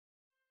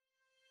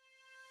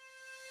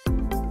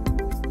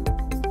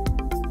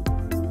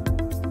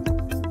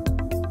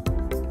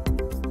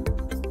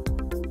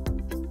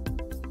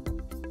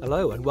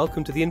Hello and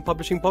welcome to the In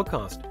Publishing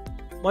podcast.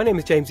 My name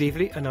is James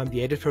Evelegh and I'm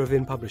the editor of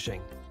In Publishing.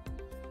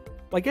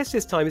 My guest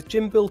this time is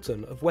Jim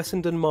Bilton of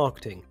Wessendon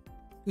Marketing,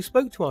 who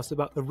spoke to us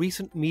about the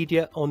recent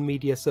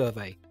mediaONmedia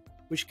survey,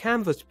 which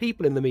canvassed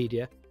people in the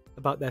media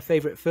about their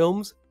favourite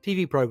films,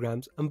 TV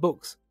programmes and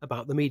books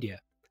about the media,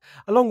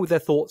 along with their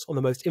thoughts on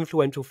the most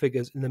influential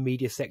figures in the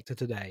media sector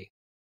today.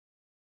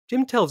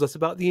 Jim tells us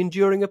about the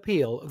enduring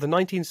appeal of the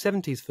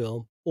 1970s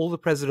film All the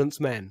President's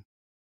Men.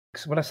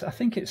 Well, I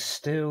think it's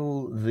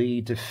still the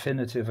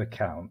definitive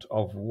account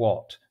of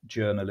what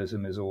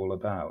journalism is all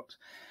about.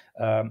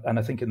 And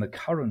I think in the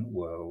current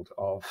world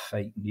of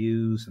fake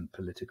news and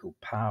political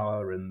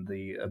power and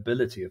the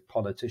ability of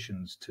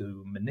politicians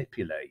to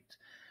manipulate,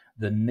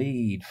 the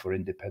need for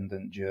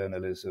independent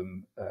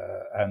journalism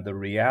and the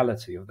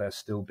reality of there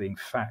still being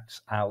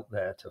facts out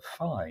there to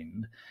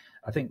find,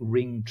 I think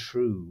ring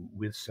true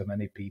with so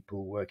many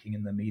people working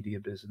in the media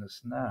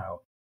business now.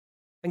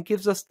 And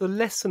gives us the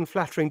less than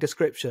flattering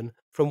description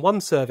from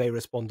one survey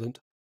respondent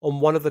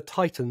on one of the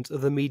titans of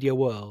the media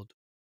world.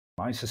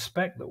 I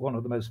suspect that one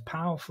of the most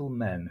powerful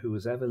men who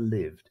has ever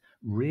lived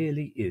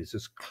really is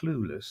as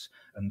clueless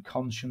and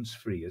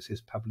conscience-free as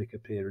his public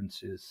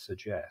appearances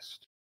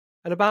suggest.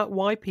 And about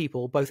why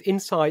people, both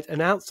inside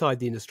and outside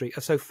the industry,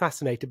 are so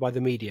fascinated by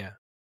the media.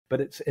 But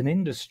it's an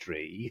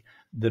industry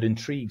that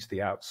intrigues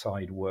the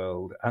outside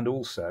world, and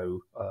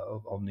also,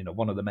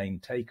 one of the main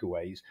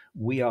takeaways,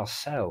 we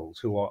ourselves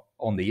who are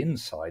on the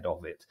inside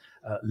of it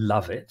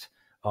love it,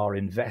 are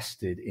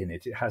invested in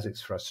it. It has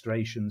its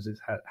frustrations, it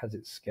has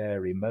its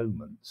scary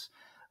moments,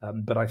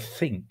 but I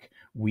think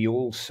we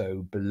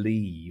also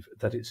believe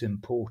that it's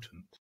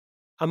important.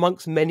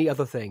 Amongst many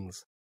other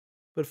things.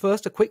 But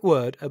first, a quick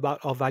word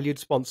about our valued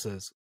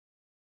sponsors.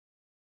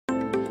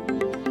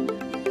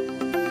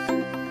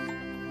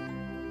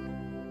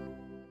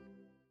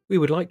 We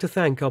would like to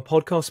thank our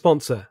podcast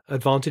sponsor,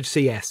 Advantage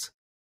CS,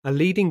 a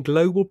leading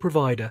global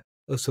provider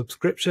of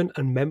subscription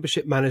and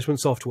membership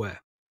management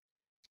software.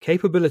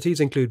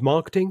 Capabilities include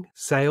marketing,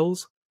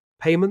 sales,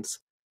 payments,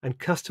 and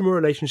customer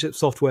relationship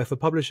software for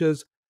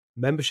publishers,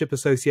 membership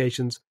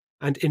associations,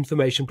 and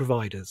information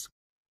providers.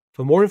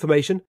 For more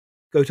information,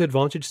 go to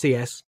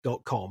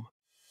advantagecs.com.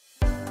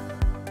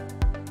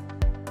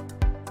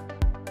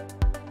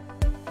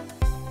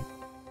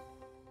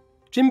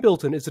 Jim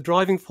Bilton is the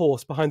driving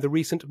force behind the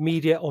recent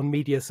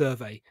mediaONmedia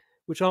survey,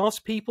 which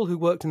asked people who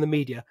worked in the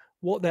media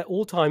what their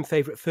all-time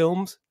favourite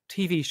films,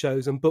 TV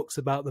shows and books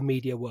about the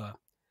media were.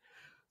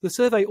 The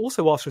survey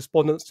also asked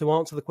respondents to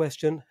answer the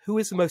question, who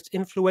is the most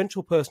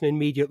influential person in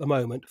media at the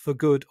moment, for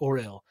good or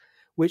ill,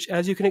 which,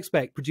 as you can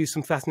expect, produced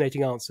some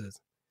fascinating answers.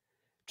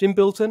 Jim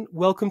Bilton,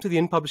 welcome to the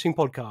In Publishing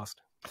podcast.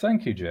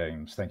 Thank you,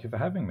 James. Thank you for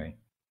having me.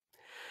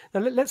 Now,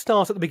 let's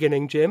start at the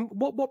beginning, Jim.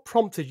 What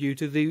prompted you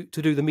to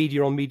do the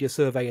mediaONmedia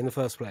survey in the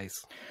first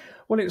place?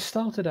 Well, it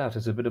started out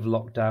as a bit of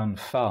lockdown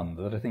fun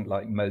that I think,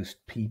 like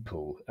most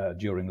people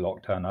during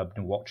lockdown, I've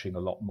been watching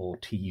a lot more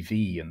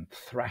TV and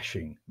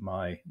thrashing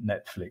my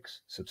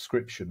Netflix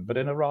subscription, but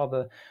in a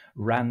rather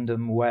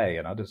random way.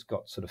 And I just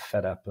got sort of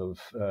fed up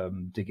of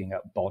digging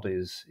up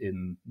bodies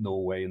in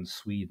Norway and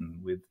Sweden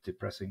with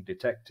depressing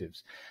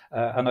detectives.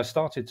 And I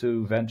started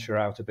to venture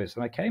out a bit,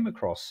 and I came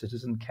across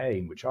Citizen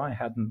Kane, which I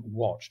hadn't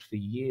watched for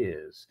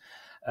years.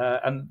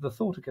 And the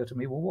thought occurred to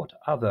me, well, what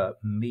other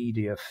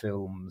media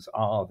films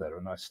are there?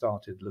 And I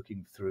started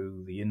looking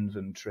through the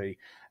inventory,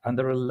 and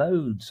there are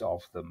loads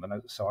of them.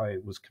 And so I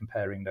was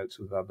comparing notes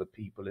with other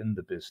people in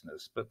the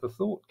business. But the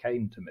thought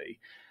came to me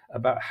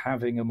about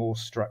having a more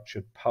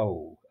structured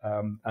poll,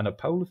 and a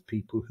poll of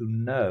people who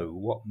know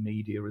what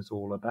media is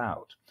all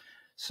about.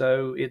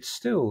 So it's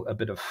still a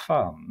bit of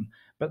fun,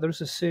 but there's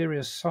a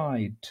serious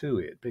side to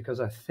it, because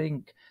I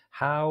think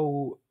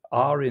how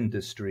our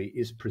industry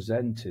is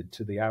presented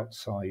to the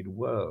outside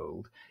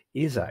world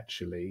is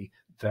actually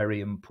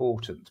very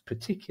important,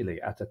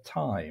 particularly at a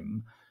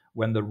time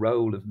when the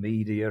role of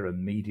media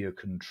and media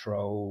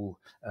control,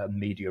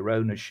 media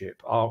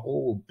ownership are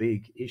all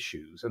big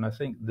issues. And I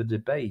think the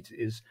debate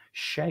is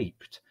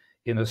shaped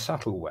in a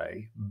subtle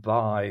way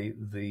by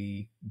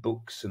the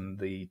books and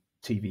the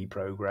TV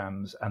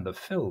programs and the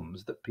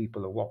films that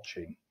people are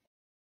watching.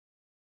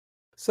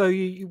 So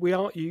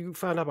you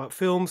found out about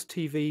films,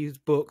 TVs,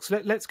 books.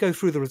 Let's go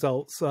through the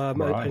results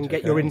and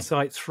get your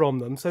insights from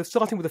them. So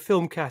starting with the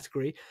film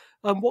category,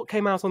 what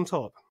came out on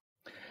top?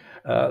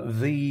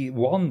 The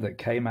one that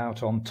came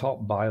out on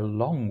top by a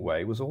long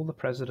way was All the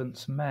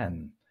President's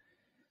Men.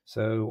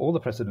 So All the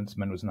President's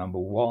Men was number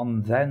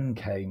one. Then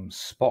came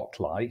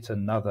Spotlight,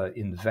 another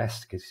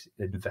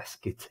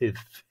investigative,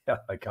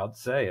 I can't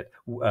say it,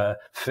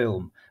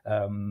 film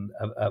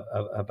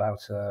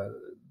about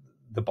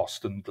the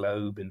Boston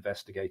Globe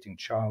investigating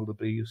child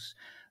abuse.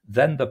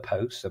 Then The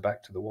Post, so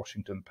back to the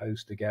Washington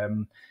Post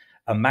again.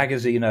 A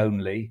magazine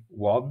only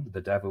one,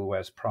 The Devil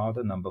Wears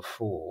Prada, number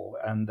 4.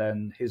 And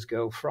then His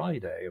Girl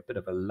Friday, a bit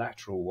of a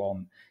lateral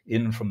one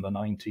in from the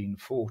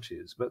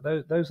 1940s. But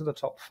those are the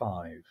top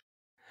 5.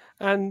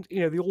 And,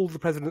 All the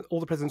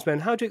President's Men,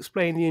 how do you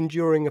explain the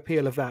enduring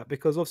appeal of that?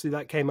 Because obviously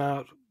that came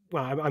out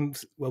well,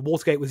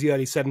 Watergate was the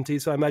early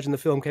 70s, so I imagine the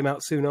film came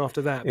out soon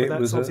after that, but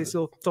that's obviously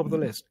still top of the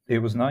list. It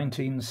was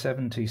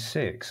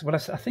 1976. Well, I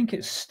think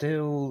it's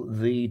still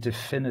the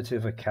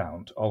definitive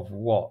account of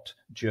what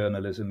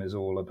journalism is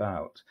all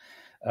about.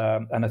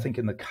 And I think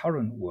in the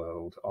current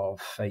world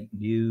of fake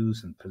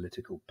news and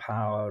political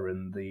power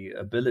and the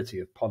ability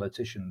of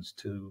politicians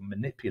to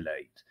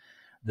manipulate,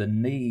 the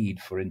need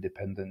for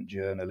independent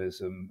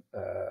journalism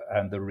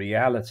and the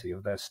reality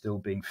of there still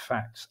being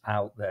facts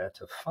out there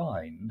to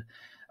find,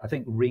 I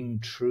think ring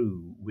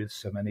true with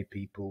so many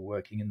people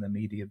working in the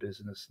media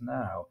business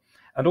now.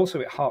 And also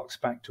it harks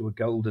back to a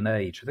golden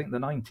age. I think the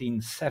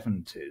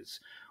 1970s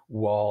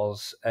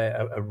was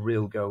a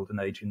real golden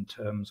age in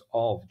terms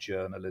of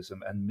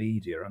journalism and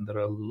media. And there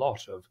are a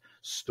lot of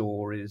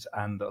stories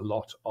and a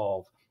lot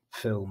of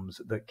films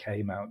that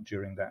came out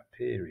during that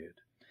period.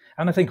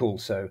 And I think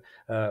also,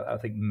 I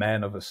think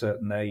men of a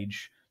certain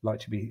age like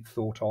to be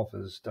thought of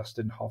as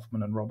Dustin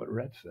Hoffman and Robert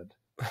Redford.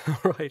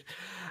 Right.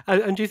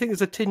 And do you think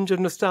there's a tinge of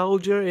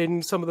nostalgia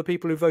in some of the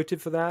people who voted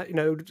for that? You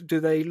know, do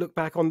they look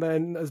back on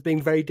then as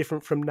being very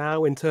different from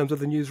now in terms of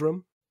the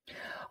newsroom?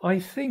 I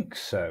think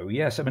so,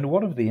 yes. I mean,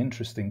 one of the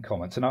interesting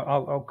comments, and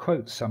I'll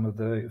quote some of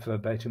the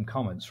verbatim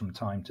comments from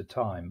time to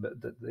time, but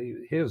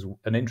here's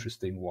an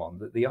interesting one,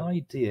 that the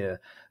idea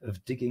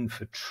of digging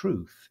for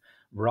truth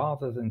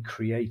rather than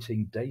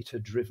creating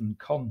data-driven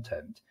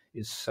content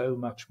is so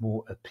much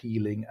more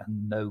appealing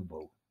and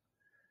noble.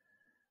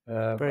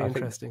 Very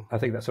interesting. I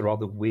think that's a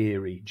rather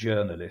weary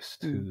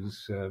journalist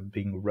who's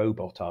being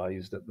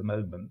robotized at the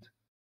moment.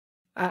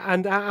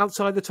 And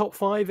outside the top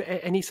five,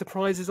 any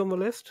surprises on the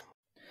list?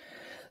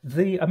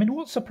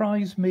 What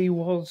surprised me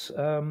was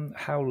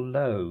how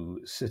low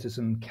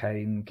Citizen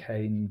Kane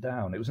came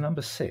down. It was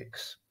number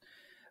 6.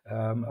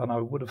 And I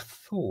would have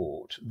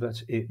thought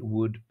that it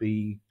would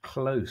be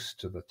close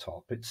to the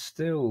top. It's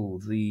still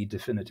the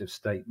definitive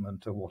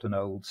statement of what an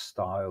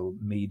old-style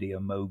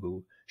media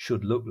mogul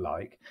should look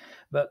like,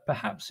 but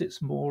perhaps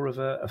it's more of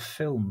a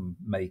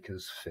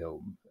filmmaker's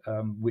film,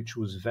 which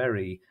was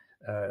very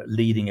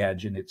leading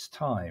edge in its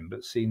time,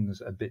 but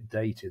seems a bit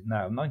dated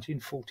now.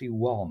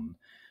 1941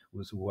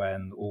 was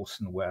when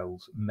Orson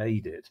Welles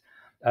made it.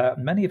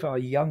 Many of our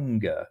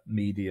younger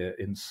media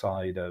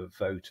insider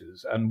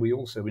voters, and we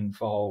also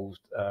involved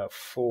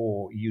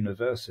 4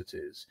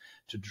 universities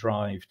to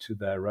drive to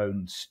their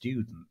own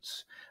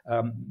students.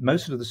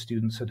 Most of the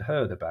students had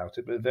heard about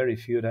it, but very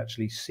few had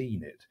actually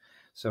seen it.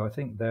 So I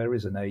think there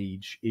is an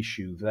age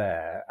issue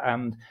there.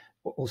 And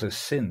also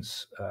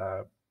since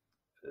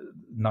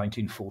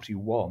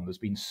 1941, there's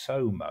been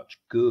so much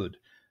good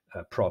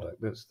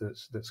product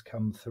that's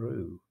come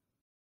through.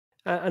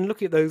 And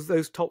looking at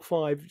those top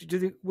 5, do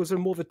you think, was there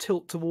more of a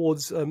tilt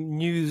towards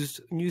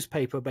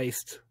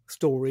newspaper-based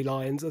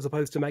storylines as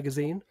opposed to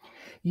magazine?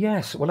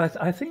 Yes, well,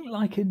 I think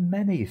like in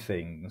many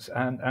things,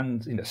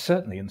 and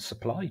certainly in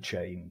supply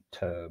chain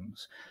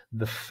terms,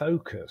 the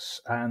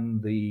focus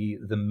and the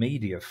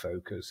media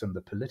focus and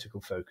the political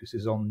focus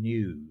is on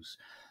news.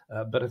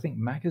 But I think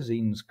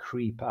magazines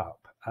creep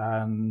up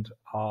and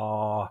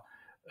are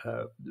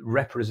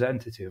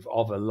representative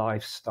of a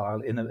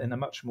lifestyle in a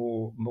much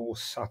more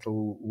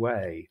subtle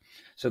way.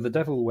 So The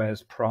Devil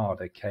Wears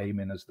Prada came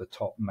in as the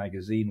top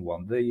magazine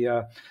one.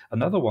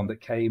 Another one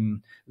that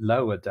came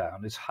lower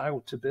down is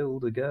How to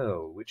Build a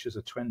Girl, which is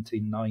a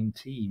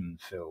 2019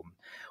 film,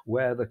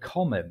 where the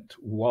comment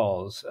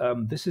was,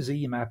 this is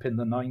EMAP in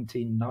the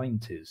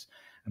 1990s,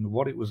 and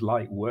what it was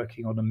like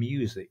working on a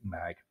music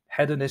mag.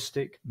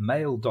 Hedonistic,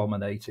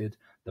 male-dominated,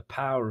 the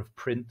power of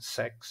print,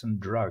 sex, and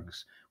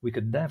drugs. We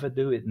could never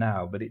do it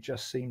now, but it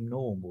just seemed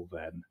normal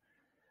then,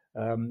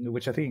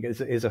 which I think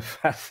is a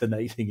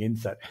fascinating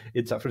insight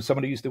from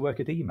someone who used to work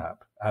at EMAP,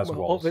 as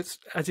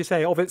you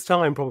say, of its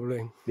time,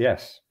 probably.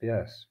 Yes.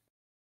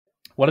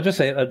 Well, I'll just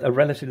say a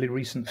relatively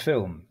recent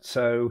film.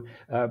 So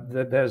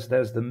there's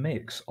the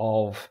mix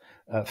of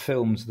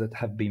films that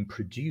have been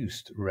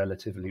produced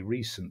relatively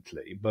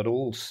recently, but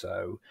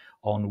also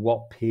on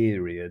what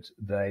period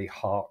they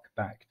hark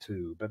back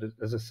to. But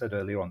as I said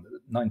earlier on, the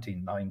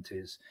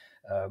 1990s,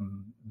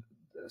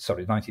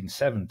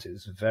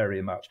 1970s,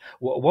 very much.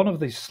 One of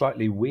the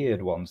slightly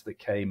weird ones that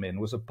came in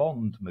was a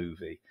Bond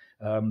movie,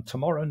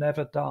 Tomorrow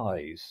Never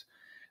Dies.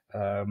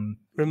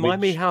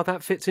 Remind me how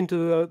that fits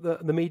into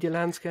the media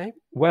landscape?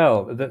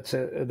 Well, that's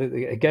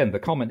again the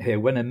comment here.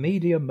 When a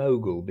media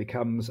mogul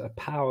becomes a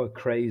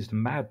power-crazed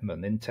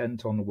madman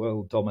intent on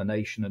world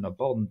domination in a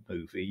Bond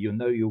movie, you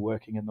know you're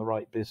working in the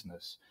right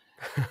business.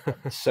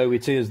 So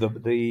it is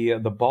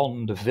the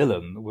Bond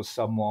villain was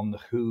someone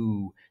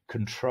who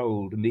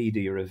controlled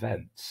media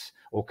events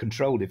or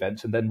controlled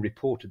events and then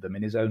reported them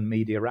in his own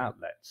media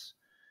outlets,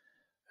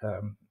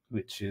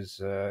 which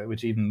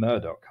even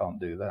Murdoch can't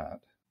do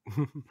that.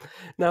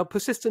 Now,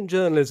 persistent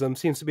journalism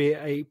seems to be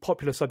a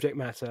popular subject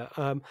matter.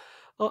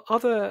 Are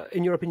there,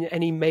 in your opinion,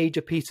 any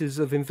major pieces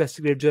of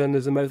investigative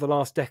journalism over the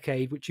last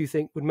decade which you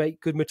think would make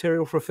good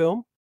material for a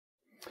film?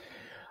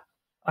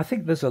 I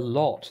think there's a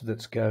lot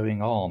that's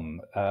going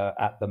on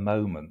at the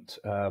moment.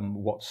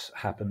 What's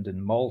happened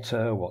in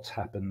Malta, what's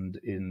happened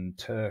in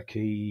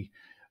Turkey.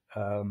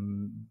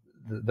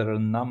 There are a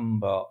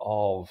number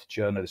of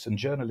journalists and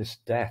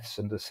journalist deaths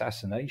and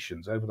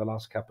assassinations over the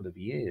last couple of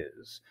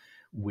years,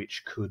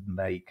 which could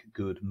make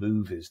good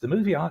movies. The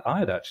movie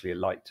I'd actually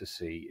like to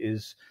see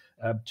is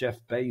Jeff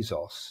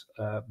Bezos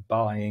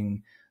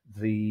buying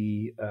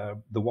the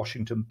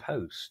Washington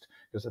Post,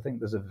 because I think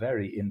there's a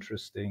very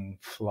interesting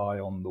fly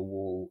on the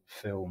wall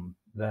film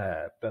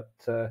there. But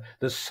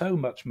there's so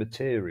much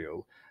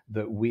material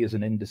that we as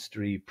an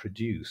industry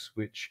produce,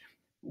 which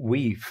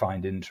we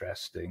find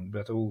interesting,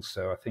 but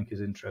also I think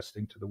is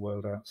interesting to the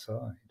world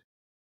outside.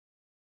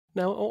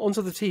 Now,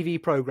 onto the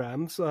TV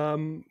programmes.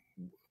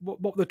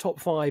 What were the top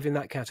 5 in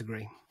that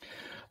category?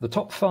 The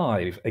top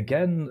 5,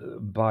 again,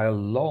 by a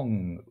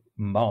long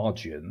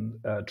margin,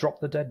 Drop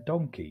the Dead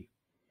Donkey.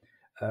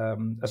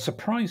 A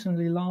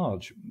surprisingly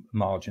large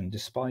margin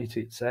despite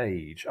its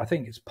age. I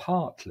think it's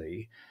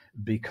partly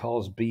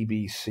because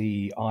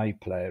BBC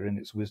iPlayer in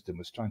its wisdom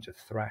was trying to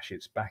thrash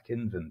its back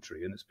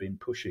inventory, and it's been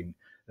pushing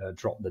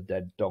Drop the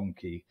Dead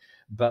Donkey.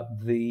 But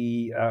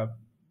the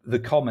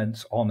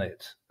comments on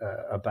it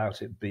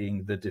about it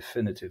being the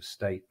definitive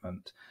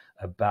statement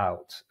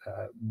about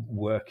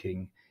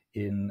working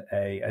in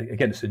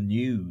again, it's a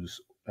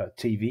news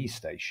TV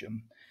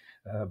station,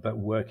 but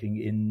working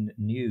in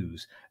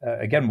news.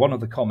 Again, one of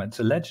the comments,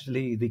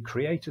 allegedly the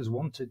creators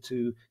wanted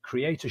to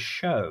create a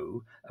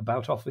show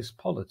about office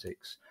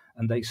politics,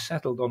 and they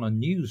settled on a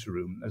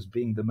newsroom as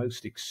being the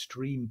most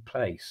extreme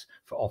place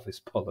for office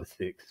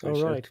politics,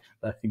 which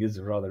I think is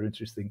a rather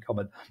interesting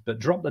comment. But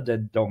Drop the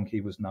Dead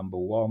Donkey was number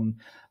 1.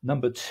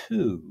 Number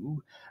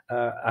 2,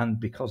 and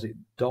because it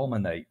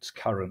dominates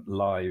current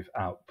live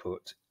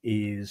output,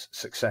 is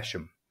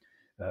Succession.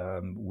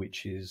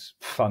 Which is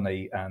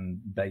funny and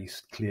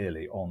based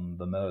clearly on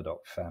the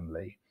Murdoch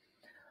family.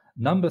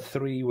 Number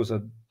 3 was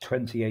a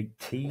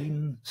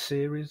 2018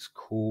 series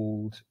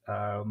called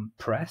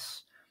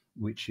Press,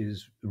 which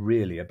is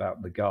really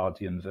about The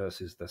Guardian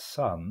versus The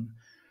Sun.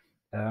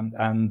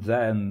 And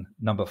then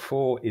number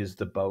 4 is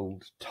The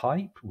Bold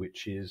Type,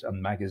 which is a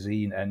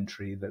magazine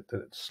entry that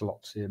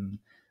slots in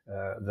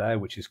there,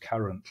 which is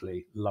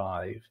currently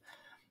live.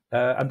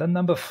 And then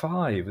number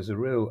 5 is a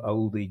real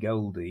oldie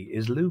goldie,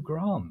 is Lou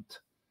Grant.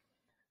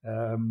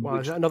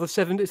 Is that another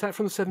 70? Is that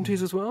from the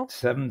 70s as well?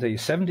 77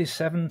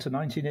 to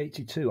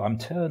 1982. I'm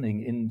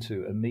turning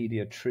into a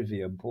media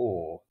trivia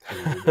bore.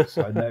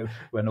 So I know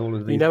when all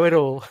of these... You know it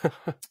all.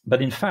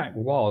 But in fact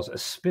was a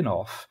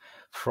spin-off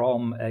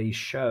from a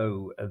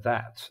show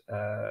that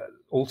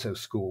also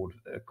scored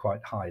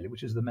quite highly,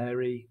 which is the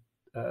Mary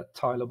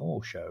Tyler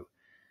Moore Show,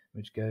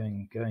 which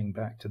going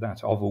back to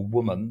that, of a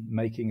woman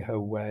making her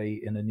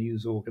way in a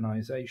news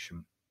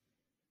organization.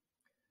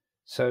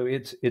 So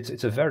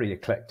it's a very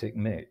eclectic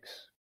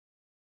mix.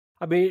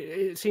 I mean,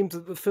 it seems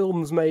that the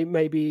films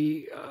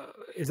maybe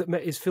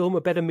is film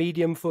a better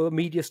medium for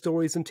media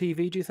stories than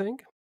TV, do you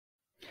think?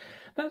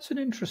 That's an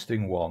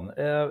interesting one.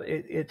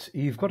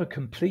 You've got a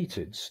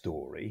completed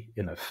story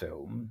in a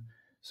film,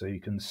 so you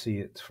can see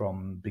it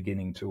from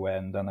beginning to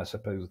end, and I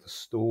suppose the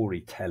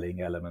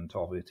storytelling element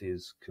of it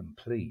is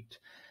complete.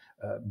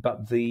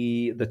 But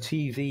the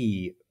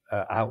TV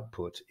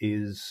output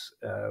is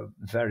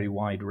very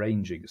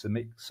wide-ranging. It's a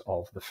mix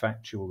of the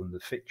factual and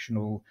the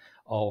fictional,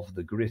 of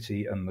the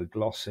gritty and the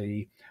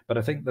glossy. But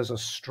I think there's a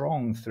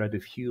strong thread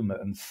of humour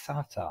and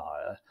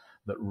satire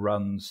that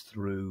runs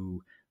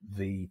through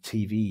the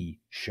TV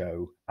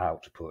show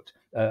output.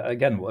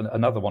 Again,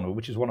 another one,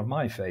 which is one of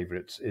my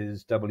favourites,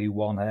 is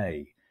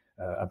W1A,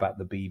 about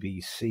the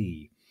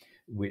BBC,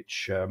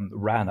 which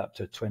ran up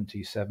to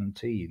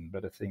 2017,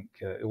 but I think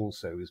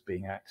also is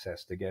being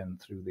accessed again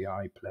through the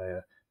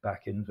iPlayer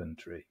back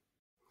inventory.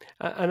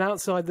 And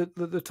outside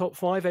the top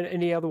 5,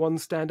 any other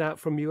ones stand out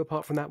from you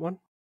apart from that one?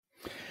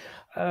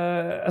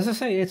 As I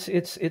say,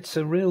 it's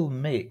a real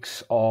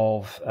mix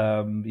of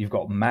you've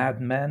got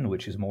Mad Men,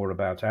 which is more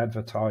about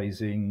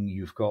advertising.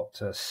 You've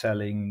got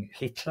Selling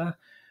Hitler,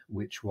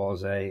 which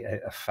was a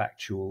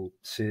factual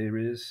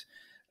series.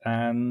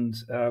 And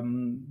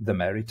the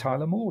Mary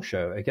Tyler Moore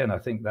Show. Again, I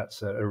think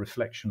that's a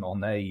reflection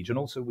on age. And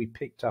also we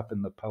picked up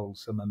in the poll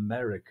some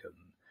American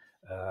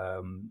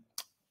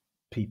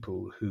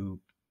people who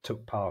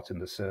took part in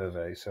the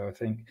survey. So I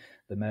think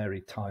the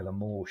Mary Tyler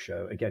Moore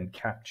Show, again,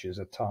 captures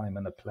a time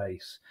and a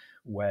place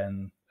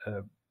when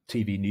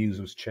TV news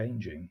was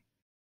changing.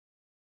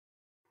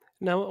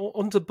 Now,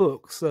 onto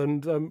books,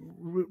 and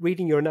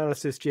reading your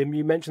analysis, Jim,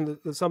 you mentioned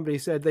that somebody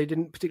said they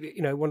didn't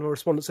particularly, one of our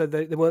respondents said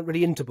they weren't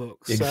really into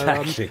books.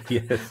 Exactly,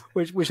 yes.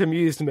 Which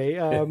amused me.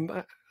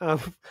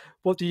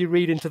 What do you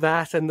read into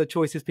that and the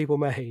choices people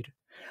made?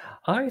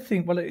 I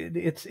think, well,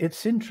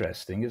 it's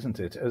interesting, isn't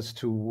it, as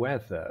to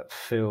whether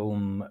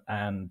film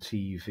and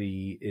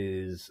TV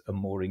is a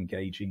more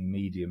engaging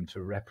medium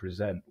to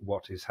represent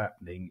what is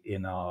happening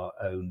in our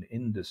own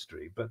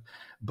industry. But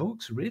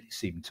books really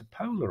seem to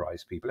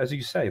polarize people. As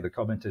you say, the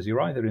comment is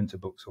you're either into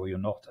books or you're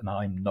not, and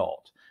I'm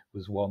not,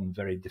 was one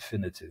very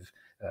definitive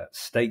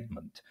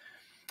statement.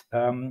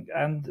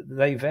 And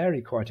they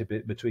vary quite a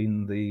bit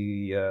between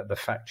the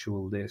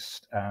factual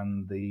list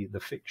and the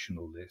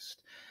fictional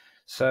list.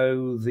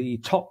 So the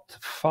top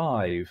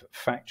 5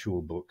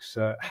 factual books,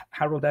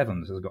 Harold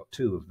Evans has got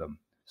 2 of them.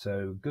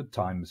 So Good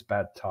Times,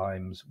 Bad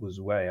Times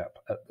was way up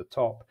at the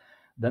top.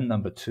 Then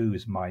number 2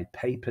 is My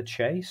Paper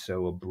Chase,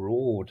 so a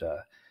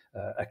broader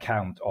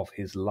account of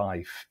his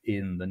life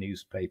in the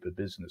newspaper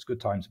business. Good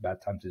Times,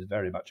 Bad Times is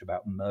very much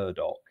about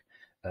Murdoch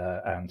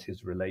and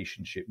his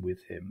relationship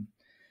with him.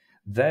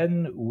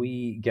 Then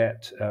we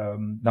get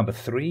number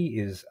 3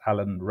 is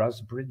Alan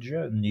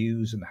Rusbridger,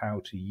 News and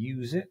How to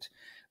Use It,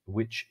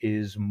 which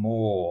is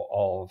more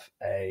of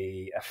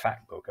a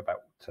fact book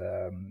about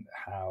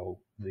how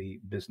the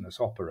business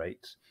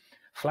operates.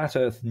 Flat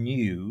Earth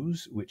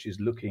News, which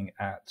is looking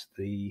at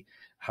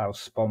how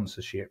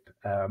sponsorship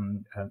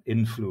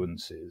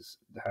influences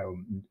how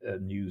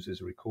news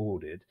is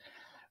recorded.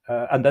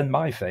 And then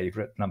my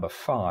favourite, number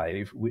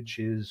 5, which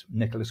is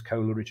Nicholas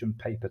Coleridge and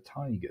Paper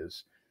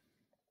Tigers.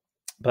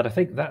 But I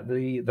think that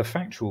the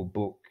factual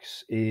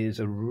books is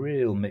a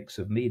real mix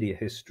of media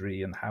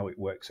history and how it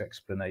works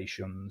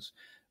explanations,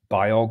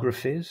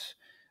 biographies,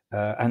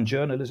 and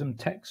journalism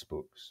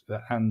textbooks.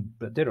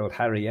 But dear old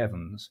Harry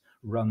Evans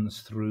runs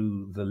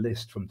through the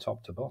list from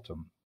top to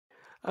bottom.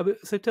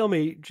 So tell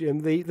me, Jim,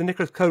 the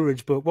Nicholas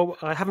Coleridge book, well,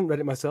 I haven't read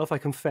it myself, I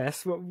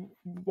confess.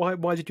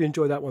 Why did you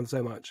enjoy that one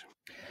so much?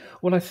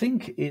 Well, I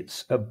think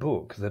it's a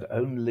book that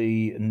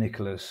only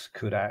Nicholas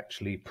could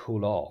actually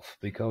pull off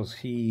because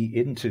he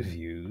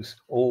interviews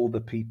all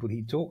the people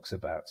he talks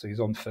about. So he's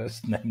on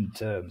first name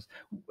terms,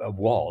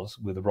 was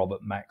with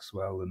Robert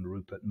Maxwell and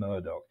Rupert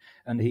Murdoch.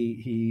 And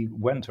he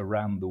went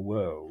around the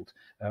world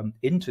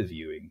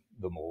interviewing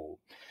them all.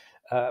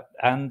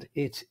 And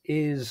it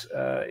is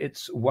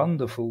it's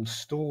wonderful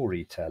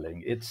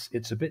storytelling.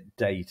 It's a bit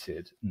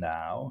dated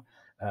now,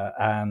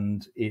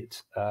 and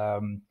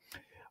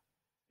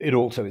it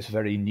also is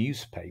very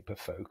newspaper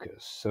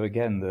focused. So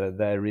again,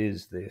 there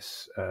is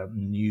this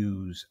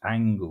news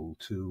angle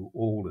to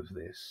all of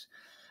this,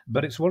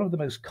 but it's one of the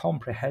most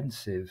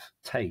comprehensive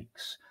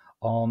takes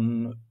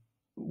on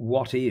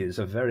what is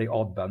a very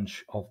odd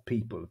bunch of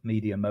people,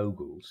 media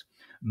moguls,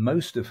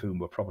 most of whom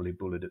were probably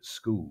bullied at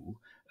school,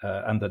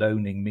 and that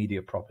owning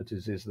media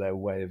properties is their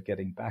way of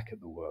getting back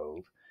at the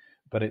world.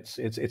 But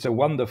it's a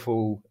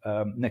wonderful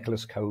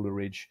Nicholas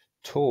Coleridge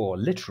tour,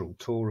 literal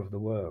tour of the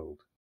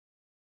world.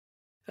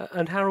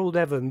 And Harold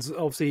Evans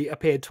obviously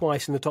appeared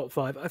twice in the top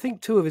 5. I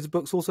think 2 of his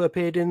books also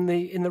appeared in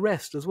the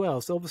rest as well.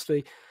 So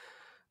obviously,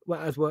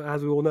 as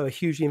we all know, a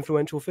hugely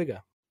influential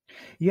figure.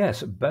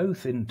 Yes,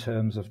 both in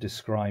terms of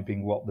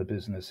describing what the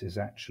business is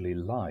actually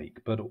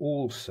like, but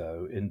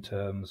also in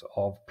terms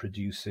of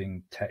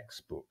producing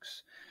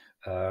textbooks.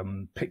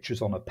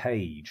 Pictures on a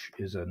Page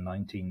is a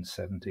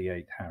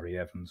 1978 Harry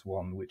Evans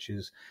one, which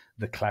is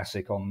the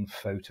classic on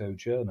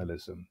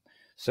photojournalism.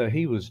 So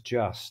he was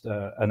just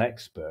an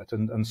expert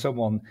and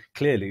someone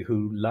clearly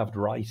who loved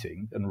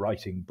writing and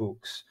writing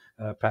books,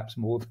 perhaps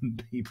more than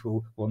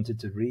people wanted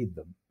to read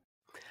them.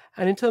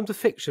 And in terms of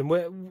fiction,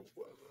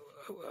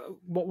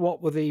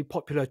 what were the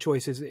popular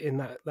choices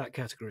in that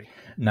category?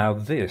 Now,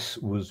 this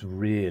was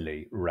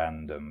really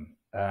random.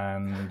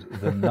 And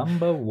the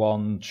number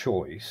 1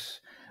 choice,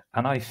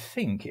 and I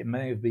think it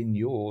may have been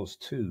yours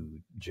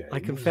too, James. I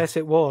confess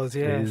it was,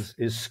 yes.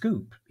 Is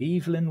Scoop,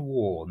 Evelyn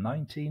Waugh,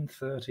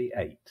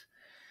 1938.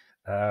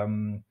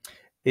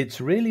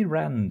 It's really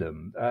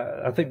random.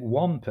 I think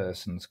one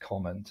person's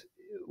comment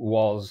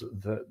was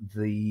that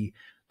the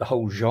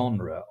whole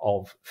genre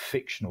of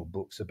fictional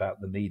books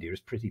about the media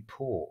is pretty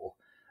poor.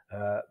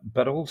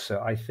 But also,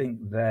 I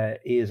think there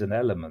is an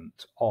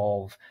element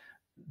of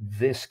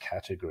this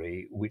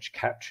category which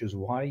captures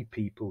why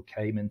people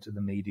came into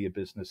the media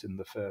business in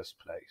the first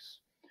place.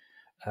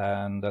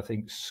 And I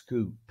think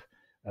Scoop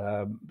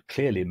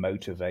clearly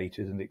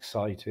motivated and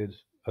excited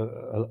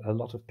a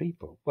lot of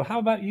people. Well, how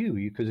about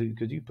you?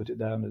 Could you put it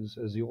down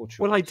as your choice?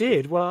 Well, I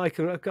did. Well, I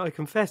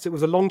confess it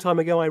was a long time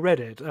ago I read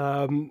it.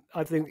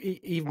 I think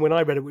even when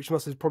I read it, which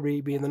must have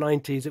probably been in the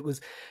 90s, it was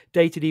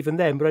dated even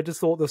then, but I just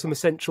thought there were some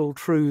essential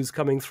truths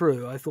coming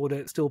through. I thought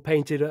it still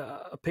painted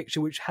a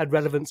picture which had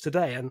relevance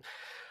today. And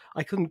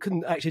I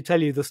couldn't actually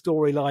tell you the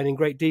storyline in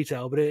great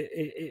detail, but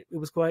it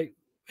was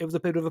a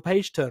bit of a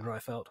page turner, I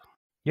felt.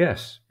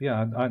 Yes,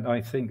 yeah, I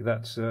think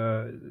that's,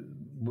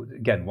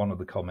 again, one of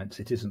the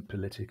comments. It isn't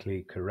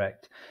politically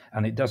correct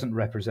and it doesn't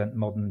represent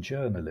modern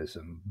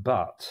journalism,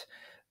 but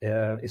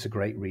it's a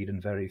great read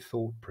and very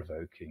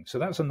thought-provoking. So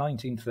that's a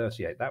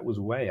 1938. That was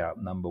way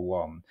out, number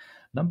 1.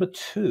 Number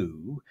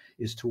 2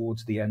 is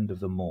Towards the End of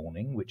the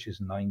Morning, which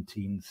is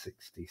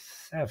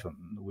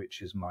 1967,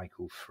 which is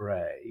Michael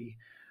Frey.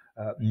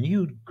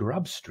 New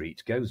Grub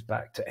Street goes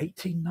back to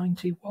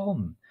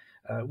 1891.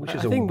 Which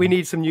is I think we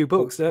need some new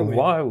books, don't we? A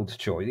wild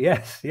choice,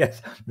 yes.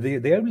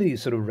 The only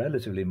sort of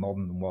relatively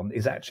modern one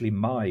is actually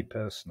my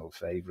personal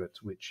favourite,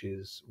 which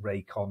is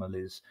Ray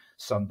Connolly's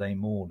Sunday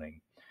Morning,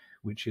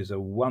 which is a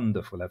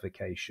wonderful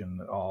evocation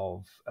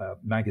of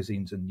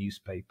magazines and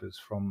newspapers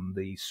from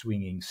the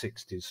swinging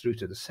 60s through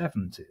to the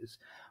 70s,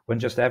 when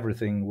just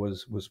everything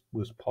was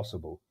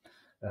possible.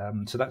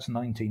 So that's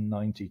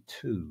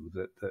 1992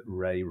 that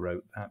Ray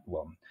wrote that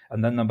one.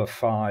 And then number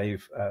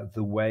 5,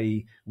 The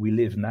Way We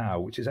Live Now,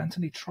 which is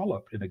Anthony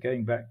Trollope,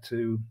 going back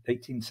to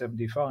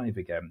 1875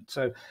 again.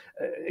 So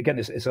again,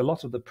 it's a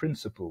lot of the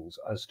principles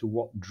as to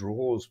what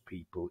draws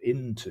people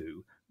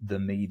into the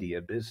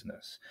media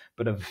business,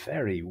 but a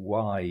very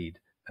wide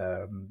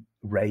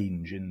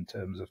range in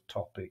terms of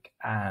topic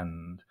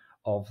and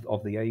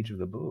of the age of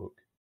the book.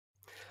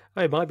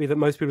 It might be that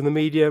most people in the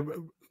media,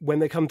 when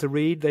they come to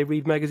read, they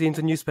read magazines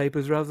and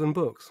newspapers rather than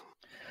books.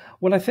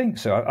 Well, I think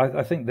so.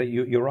 I think that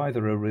you're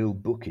either a real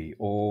bookie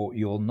or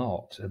you're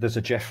not. There's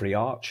a Jeffrey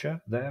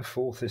Archer there,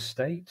 Fourth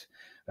Estate.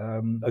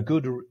 A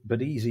good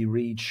but easy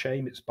read.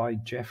 Shame it's by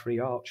Jeffrey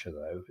Archer,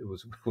 though. It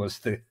was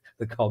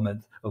the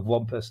comment of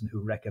one person who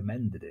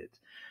recommended it.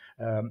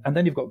 And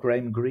then you've got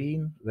Graham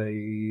Greene,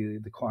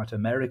 the Quiet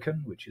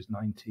American, which is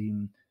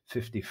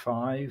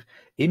 1955.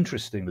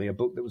 Interestingly, a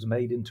book that was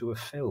made into a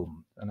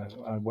film. And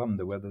I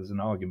wonder whether there's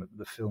an argument that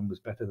the film was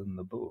better than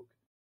the book.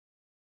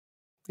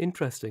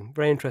 Interesting,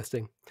 very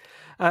interesting.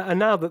 And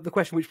now that the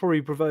question which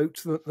probably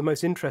provoked the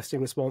most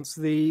interesting response,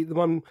 the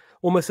one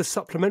almost a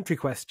supplementary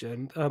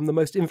question, the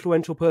most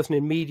influential person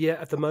in media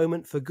at the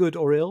moment, for good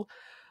or ill,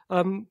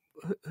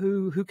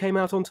 who came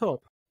out on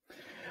top?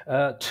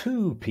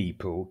 2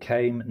 people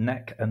came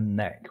neck and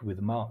neck, with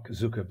Mark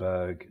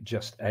Zuckerberg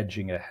just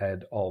edging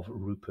ahead of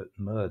Rupert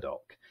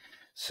Murdoch.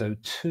 So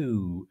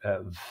 2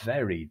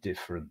 very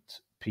different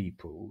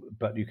people,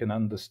 but you can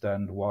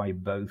understand why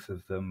both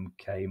of them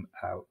came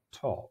out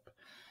top.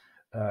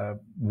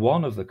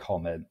 One of the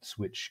comments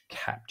which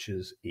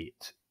captures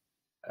it,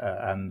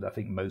 and I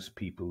think most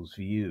people's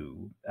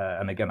view,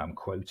 and again I'm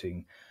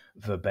quoting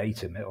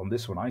verbatim on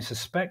this one, I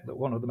suspect that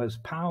one of the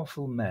most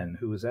powerful men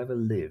who has ever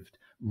lived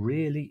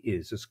really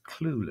is as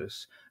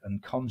clueless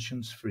and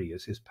conscience-free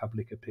as his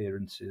public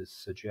appearances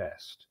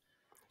suggest.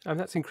 And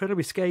that's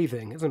incredibly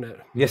scathing, isn't it?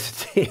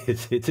 Yes, it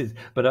is. It is.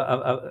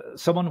 But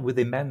someone with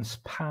immense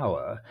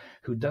power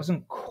who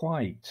doesn't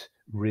quite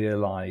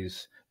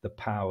realize the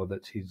power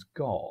that he's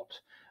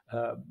got,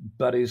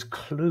 but is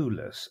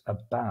clueless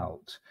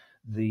about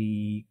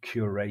the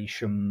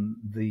curation,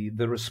 the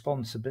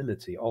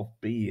responsibility of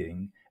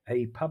being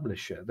a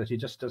publisher that he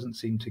just doesn't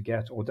seem to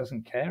get or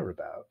doesn't care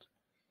about.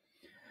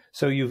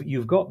 So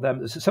you've got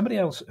them. Somebody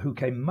else who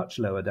came much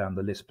lower down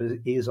the list, but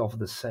is of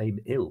the same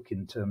ilk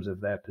in terms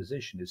of their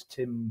position, is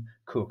Tim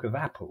Cook of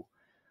Apple.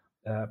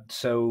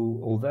 So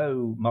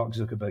although Mark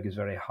Zuckerberg is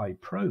very high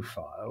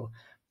profile,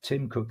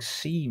 Tim Cook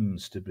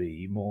seems to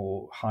be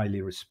more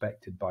highly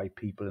respected by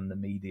people in the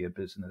media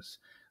business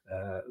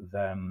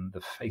than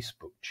the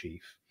Facebook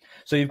chief.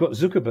 So you've got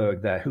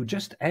Zuckerberg there, who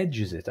just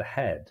edges it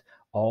ahead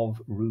of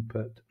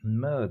Rupert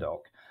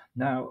Murdoch.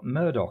 Now,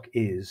 Murdoch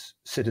is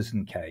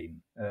Citizen Kane,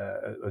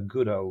 a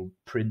good old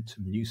print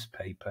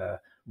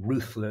newspaper,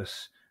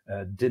 ruthless,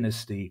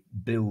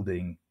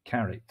 dynasty-building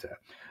character,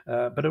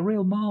 but a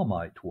real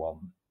Marmite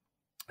one.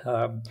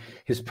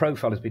 His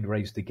profile has been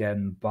raised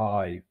again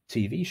by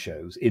TV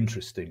shows,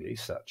 interestingly,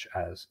 such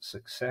as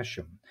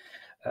Succession.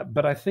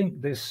 But I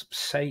think this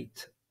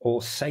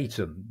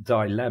Satan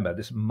dilemma,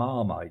 this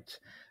Marmite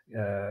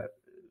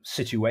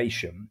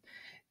situation,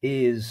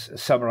 is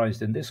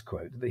summarized in this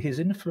quote: that his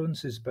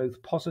influence is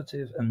both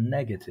positive and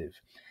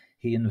negative.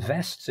 He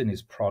invests in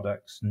his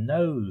products,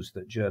 knows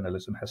that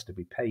journalism has to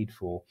be paid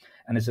for,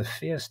 and is a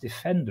fierce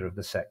defender of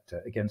the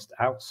sector against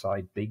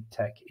outside big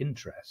tech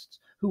interests.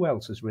 Who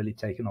else has really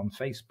taken on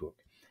Facebook?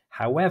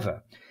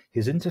 However,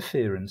 his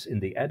interference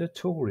in the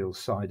editorial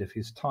side of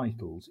his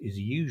titles is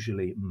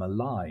usually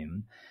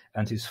malign,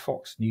 and his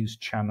Fox News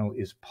channel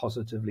is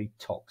positively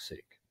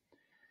toxic.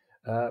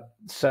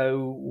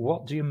 So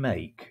what do you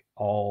make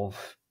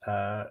of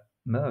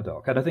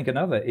Murdoch? And I think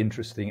another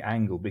interesting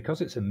angle, because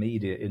it's a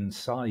Media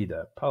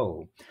Insider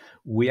poll,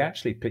 we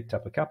actually picked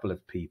up a couple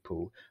of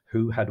people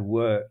who had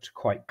worked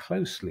quite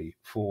closely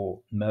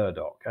for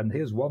Murdoch. And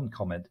here's one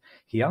comment: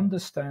 he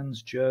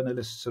understands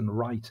journalists and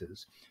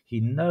writers.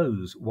 He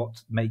knows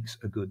what makes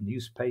a good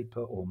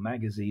newspaper or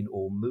magazine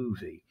or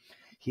movie.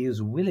 He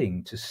is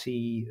willing to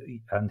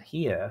see and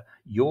hear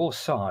your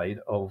side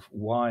of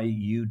why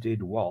you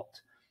did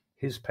what.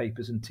 His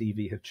papers and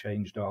TV have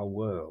changed our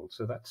world.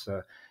 So that's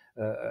a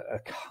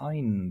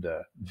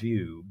kinder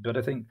view. But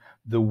I think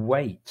the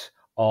weight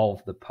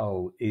of the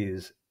poll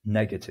is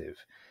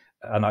negative.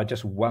 And I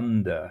just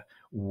wonder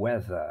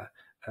whether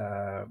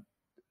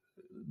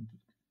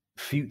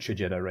future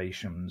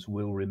generations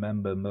will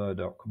remember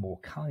Murdoch more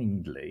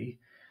kindly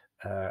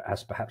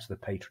as perhaps the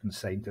patron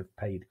saint of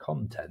paid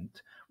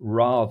content,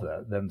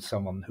 rather than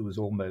someone who was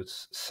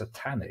almost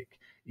satanic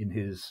in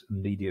his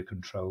media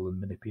control and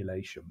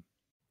manipulation.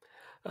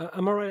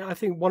 Am I right? I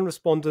think one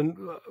respondent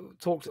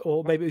talked,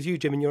 or maybe it was you,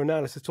 Jim, in your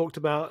analysis, talked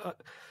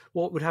about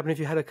what would happen if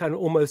you had a kind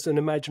of almost an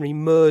imaginary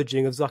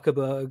merging of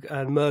Zuckerberg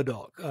and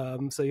Murdoch.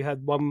 So you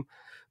had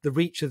the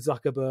reach of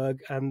Zuckerberg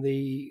and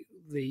the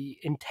the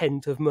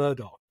intent of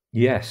Murdoch.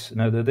 Yes,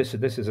 no, this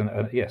is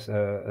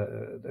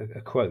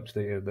a quote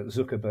that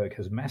Zuckerberg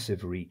has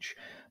massive reach,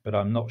 but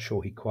I'm not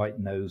sure he quite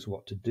knows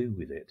what to do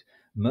with it.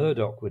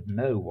 Murdoch would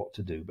know what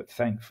to do, but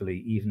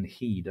thankfully even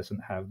he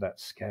doesn't have that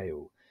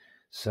scale.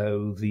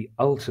 So the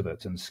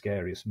ultimate and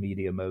scariest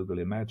media mogul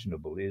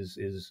imaginable is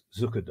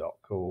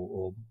Zuckerdork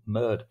or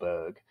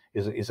Murdberg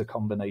is a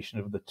combination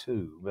of the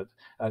two. But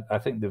I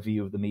think the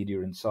view of the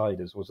media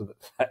insiders was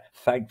that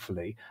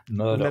thankfully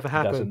Murdoch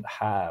doesn't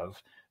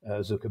have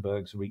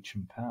Zuckerberg's reach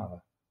and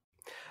power.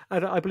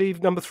 And I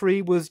believe number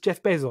 3 was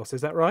Jeff Bezos,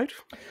 is that right?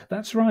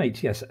 That's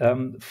right, yes.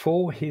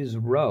 For his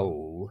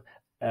role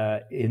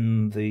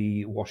in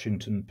the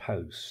Washington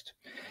Post.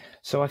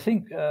 So I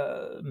think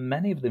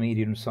many of the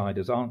media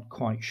insiders aren't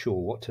quite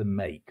sure what to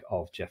make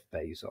of Jeff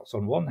Bezos.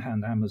 On one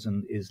hand,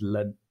 Amazon is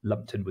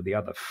lumped in with the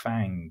other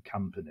FANG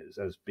companies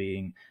as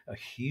being a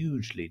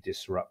hugely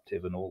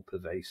disruptive and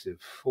all-pervasive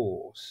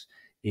force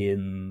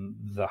in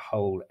the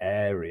whole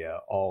area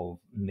of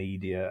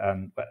media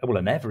and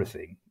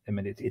everything. I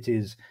mean, it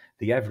is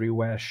the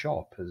everywhere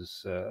shop,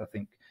 as I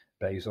think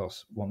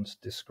Bezos once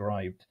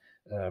described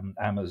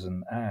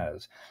Amazon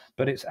as.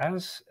 But it's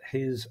as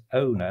his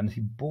owner, and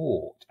he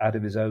bought out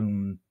of his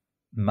own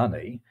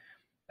money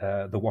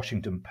the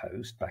Washington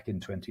Post back in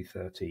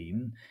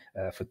 2013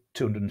 for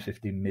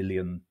 $250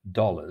 million,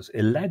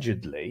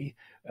 allegedly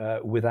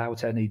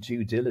without any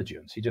due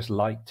diligence. He just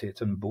liked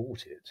it and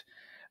bought it.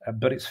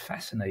 But it's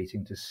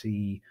fascinating to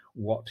see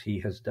what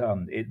he has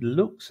done. It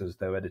looks as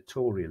though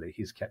editorially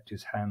he's kept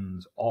his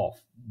hands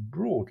off,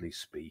 broadly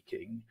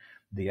speaking,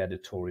 the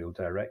editorial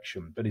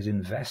direction, but he's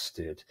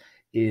invested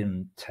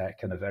in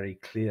tech and a very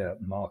clear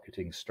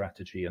marketing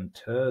strategy and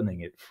turning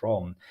it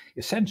from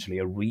essentially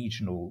a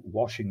regional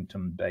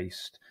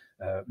Washington-based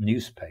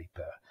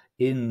newspaper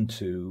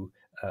into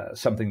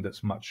something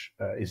that's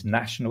is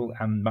national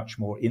and much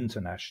more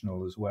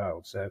international as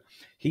well. So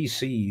he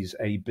sees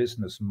a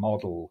business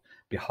model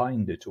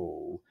behind it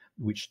all,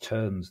 which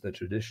turns the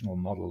traditional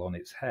model on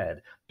its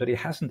head, but he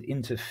hasn't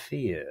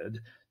interfered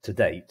to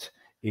date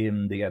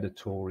in the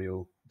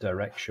editorial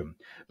direction.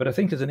 But I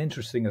think as an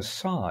interesting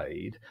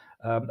aside,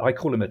 I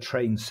call him a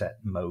train set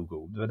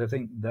mogul, but I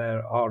think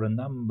there are a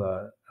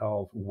number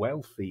of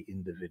wealthy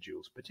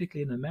individuals,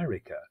 particularly in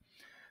America,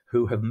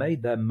 who have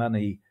made their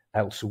money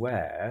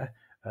elsewhere,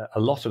 a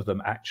lot of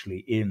them actually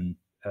in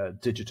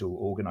digital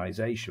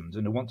organizations,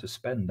 and who want to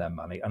spend their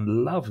money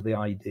and love the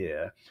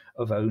idea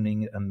of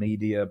owning a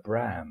media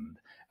brand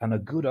and a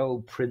good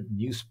old print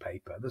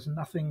newspaper. There's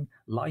nothing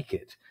like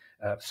it.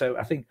 So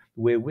I think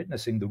we're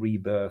witnessing the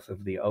rebirth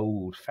of the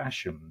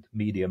old-fashioned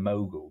media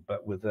mogul,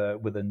 but with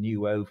a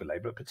new overlay,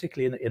 but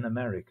particularly in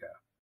America.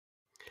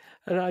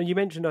 And you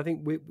mentioned, I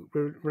think,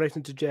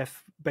 relating to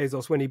Jeff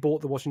Bezos, when he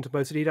bought the Washington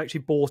Post, that he'd actually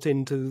bought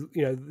into,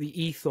 the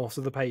ethos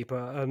of the paper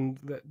and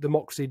that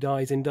democracy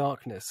dies in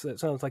darkness. So it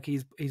sounds like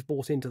he's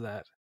bought into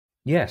that.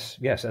 Yes,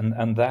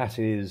 and that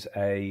is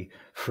a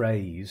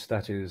phrase,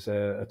 that is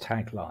a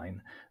tagline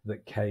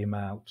that came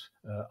out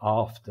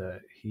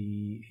after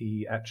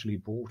he actually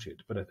bought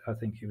it. But I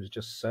think he was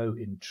just so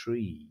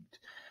intrigued,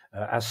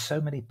 as so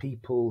many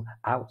people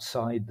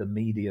outside the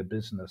media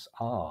business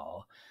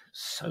are,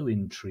 so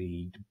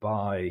intrigued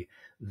by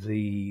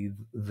the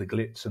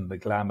glitz and the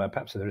glamour.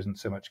 Perhaps there isn't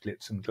so much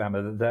glitz and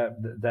glamour that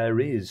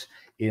there is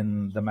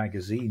in the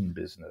magazine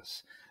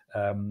business.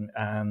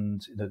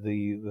 And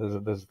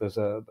there's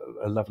a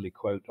lovely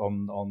quote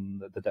on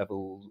The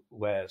Devil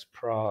Wears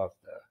Prada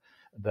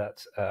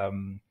that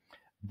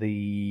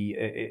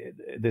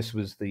this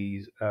was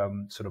the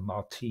sort of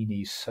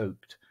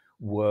martini-soaked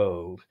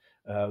world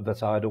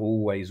that I'd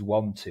always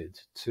wanted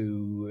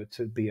to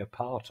be a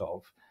part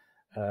of.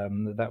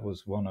 That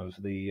was one of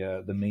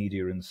the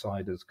media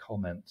insiders'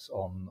 comments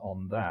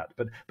on that.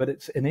 But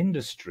it's an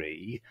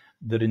industry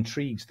that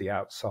intrigues the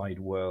outside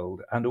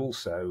world, and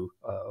also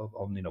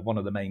on one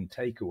of the main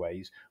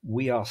takeaways,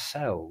 we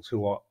ourselves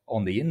who are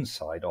on the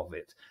inside of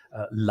it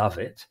love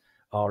it,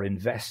 are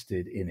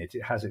invested in it.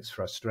 It has its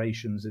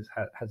frustrations, it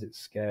has its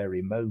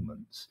scary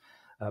moments,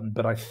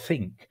 but I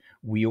think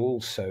we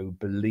also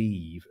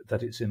believe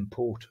that it's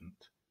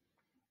important.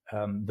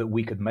 That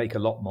we could make a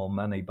lot more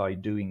money by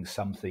doing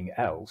something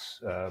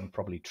else,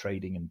 probably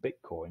trading in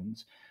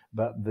bitcoins.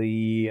 But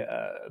the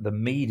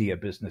media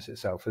business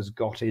itself has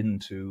got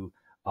into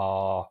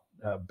our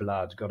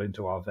blood, got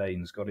into our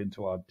veins, got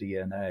into our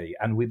DNA,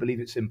 and we believe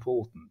it's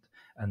important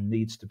and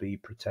needs to be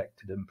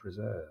protected and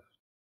preserved.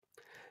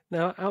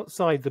 Now,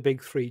 outside the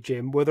big three,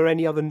 Jim, were there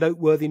any other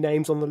noteworthy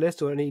names on the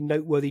list, or any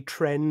noteworthy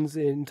trends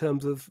in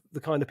terms of the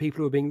kind of people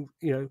who are being,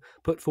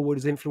 put forward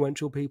as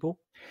influential people?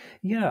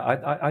 Yeah,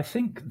 I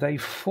think they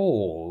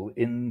fall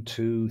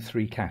into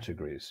three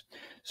categories.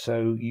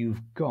 So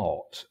you've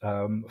got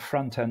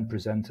front-end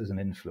presenters and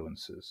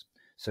influencers.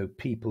 So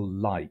people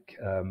like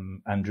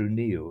Andrew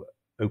Neil,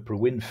 Oprah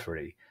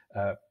Winfrey,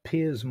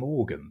 Piers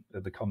Morgan.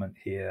 The comment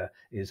here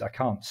is, I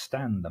can't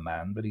stand the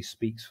man, but he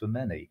speaks for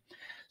many.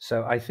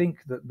 So I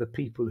think that the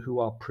people who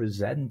are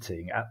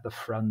presenting at the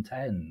front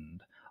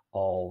end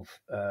of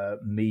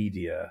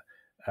media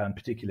and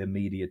particularly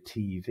media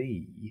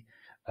TV,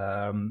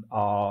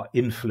 are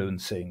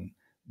influencing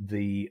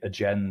the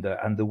agenda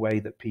and the way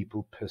that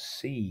people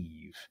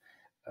perceive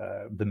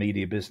the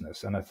media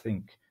business. And I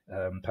think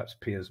perhaps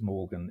Piers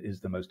Morgan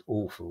is the most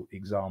awful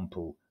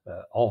example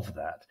of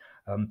that.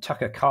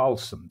 Tucker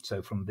Carlson,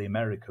 so from the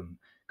American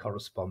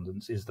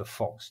correspondence, is the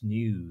Fox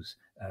News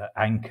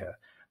anchor,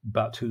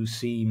 but who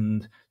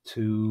seemed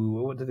to,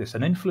 what did this,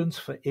 an influence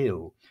for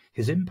ill.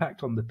 His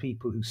impact on the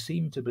people who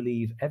seem to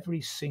believe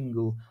every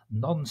single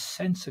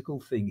nonsensical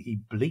thing he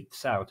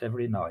bleats out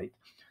every night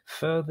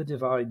further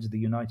divides the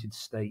United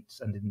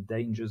States and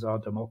endangers our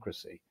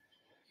democracy.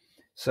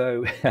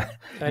 So,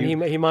 and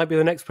he might be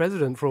the next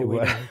president for all we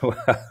know.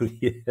 Well,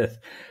 yes,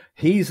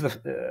 he's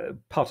the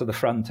part of the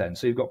front end.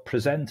 So you've got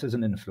presenters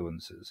and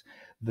influencers.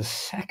 The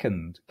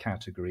second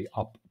category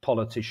are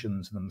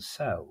politicians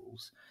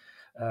themselves.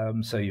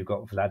 So you've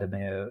got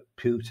Vladimir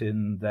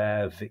Putin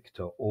there,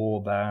 Viktor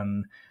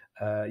Orban.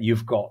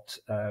 You've got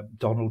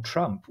Donald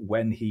Trump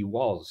when he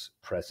was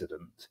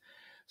president.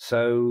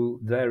 So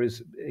there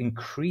is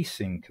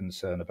increasing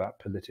concern about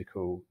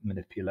political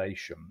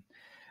manipulation.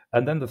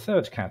 And then the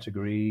third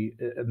category,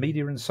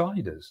 media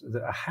insiders.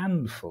 A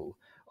handful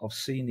of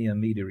senior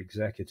media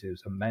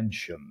executives are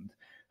mentioned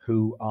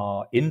who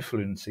are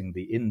influencing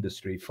the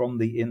industry from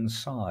the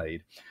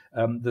inside.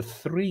 The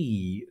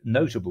three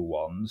notable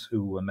ones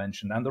who were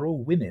mentioned, and they're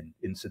all women,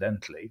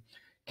 incidentally,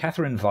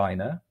 Catherine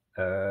Viner,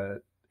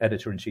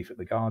 editor-in-chief at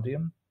The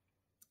Guardian,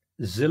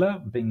 Zilla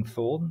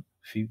Bing-Thorne,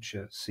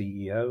 future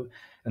CEO,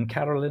 and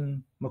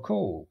Carolyn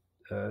McCall,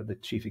 the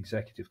chief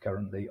executive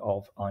currently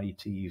of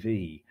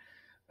ITV.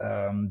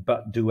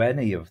 But do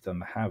any of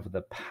them have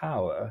the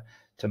power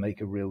to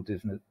make a real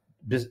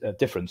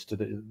difference to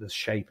the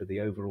shape of the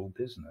overall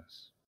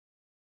business?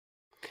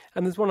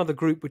 And there's one other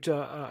group which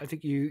I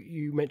think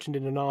you mentioned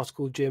in an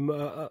article, Jim,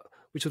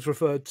 which was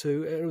referred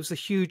to. It was a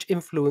huge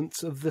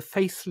influence of the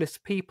faceless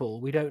people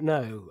we don't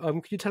know.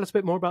 Could you tell us a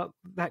bit more about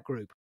that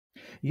group?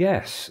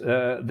 Yes,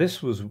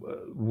 this was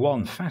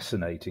one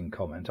fascinating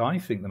comment. I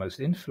think the most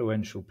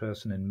influential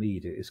person in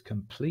media is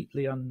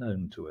completely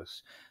unknown to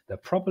us. They're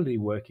probably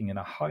working in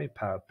a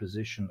high-powered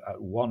position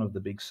at one of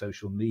the big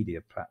social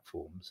media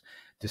platforms,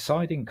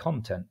 deciding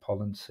content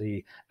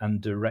policy and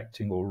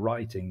directing or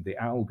writing the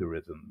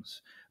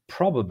algorithms,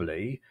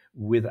 probably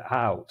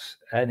without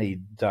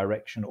any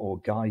direction or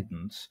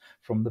guidance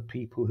from the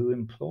people who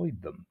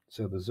employed them.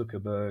 So the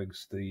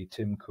Zuckerbergs, the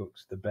Tim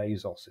Cooks, the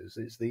Bezoses,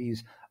 it's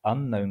these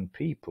unknown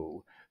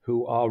people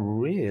who are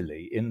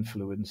really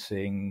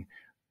influencing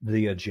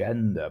the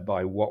agenda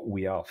by what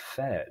we are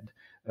fed,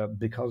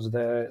 because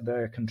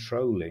they're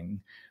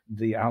controlling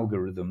the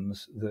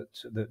algorithms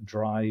that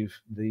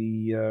drive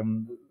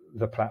the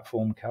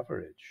platform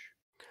coverage.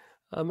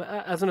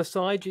 As an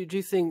aside, do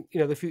you think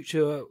the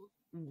future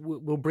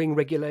will bring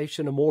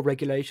regulation and more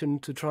regulation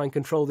to try and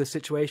control this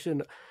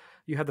situation?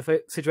 You had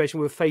the situation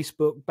with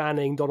Facebook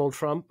banning Donald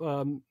Trump,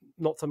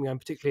 not something I'm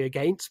particularly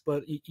against,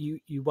 but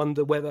you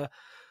wonder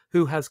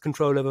who has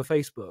control over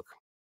Facebook.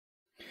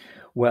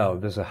 Well,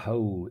 there's a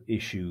whole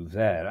issue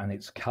there, and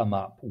it's come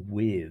up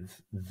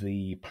with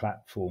the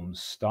platforms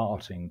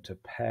starting to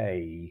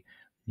pay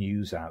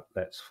news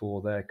outlets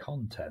for their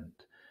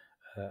content.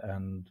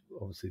 And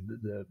obviously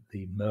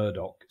the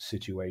Murdoch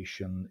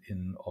situation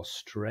in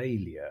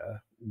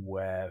Australia,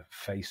 where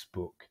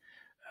Facebook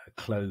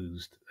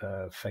closed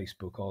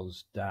Facebook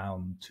Oz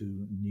down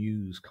to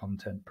news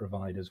content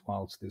providers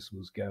whilst this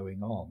was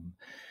going on.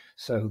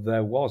 So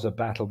there was a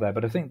battle there,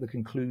 but I think the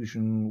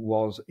conclusion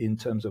was in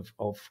terms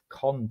of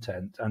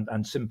content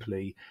and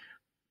simply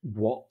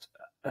what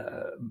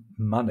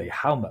money,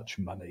 how much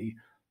money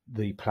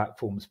the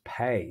platforms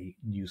pay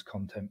news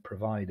content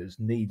providers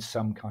needs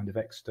some kind of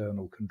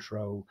external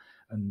control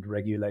and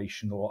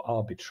regulation or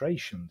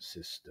arbitration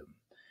system.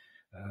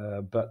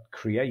 But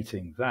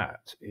creating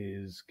that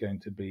is going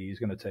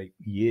to take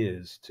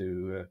years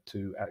to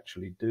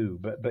actually do.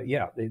 But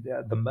yeah,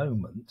 at the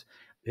moment,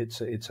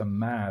 it's a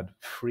mad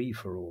free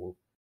for all.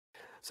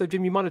 So,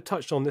 Jim, you might have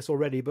touched on this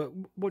already, but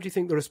what do you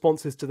think the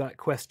response is to that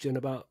question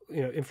about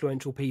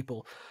influential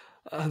people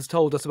has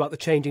told us about the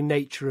changing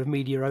nature of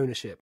media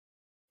ownership?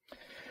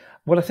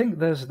 Well, I think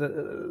there's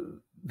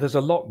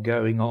a lot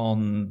going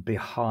on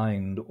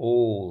behind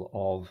all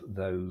of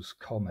those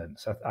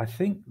comments. I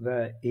think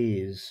there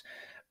is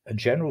a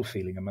general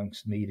feeling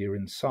amongst media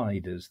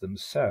insiders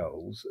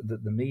themselves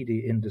that the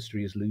media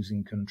industry is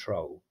losing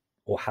control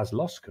or has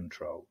lost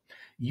control.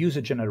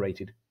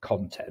 User-generated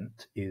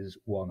content is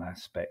one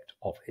aspect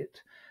of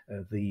it,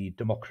 the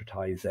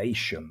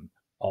democratization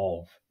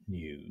of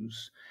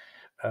news.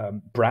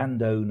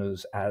 Brand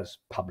owners as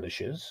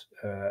publishers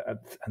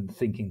and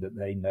thinking that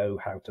they know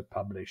how to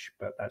publish,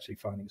 but actually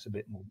finding it's a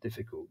bit more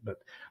difficult. But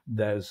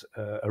there's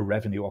a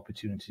revenue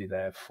opportunity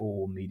there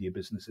for media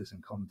businesses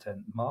and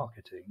content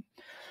marketing.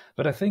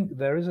 But I think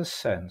there is a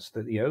sense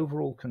that the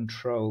overall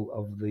control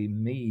of the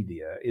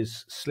media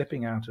is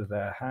slipping out of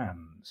their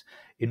hands.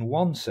 In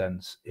one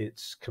sense,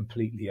 it's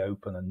completely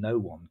open and no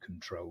one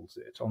controls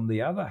it. On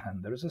the other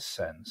hand, there is a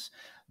sense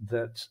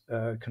that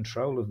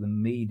control of the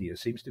media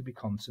seems to be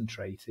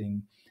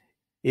concentrating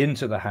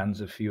into the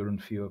hands of fewer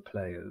and fewer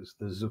players,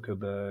 the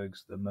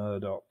Zuckerbergs, the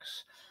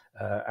Murdochs,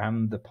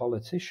 and the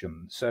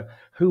politicians. So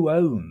who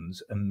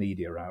owns a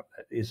media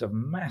outlet is of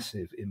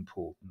massive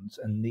importance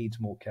and needs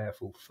more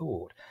careful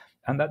thought.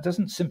 And that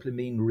doesn't simply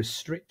mean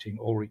restricting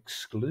or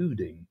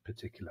excluding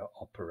particular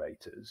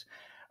operators.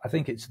 I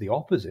think it's the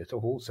opposite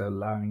of also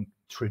allowing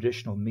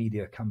traditional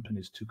media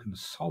companies to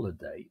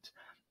consolidate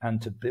and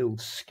to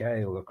build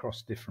scale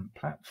across different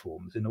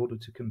platforms in order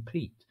to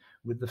compete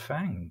with the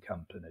FANG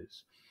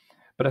companies.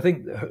 But I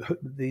think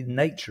the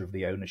nature of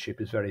the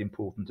ownership is very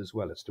important as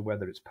well, as to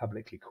whether it's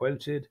publicly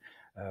quoted,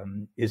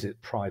 is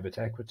it private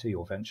equity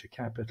or venture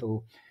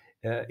capital,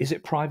 is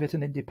it private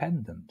and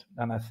independent?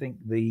 And I think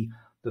the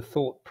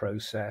thought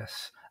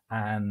process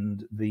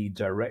and the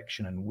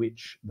direction in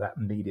which that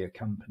media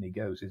company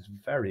goes is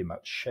very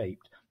much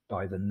shaped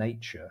by the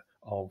nature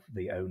of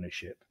the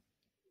ownership.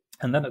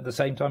 And then at the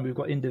same time, we've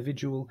got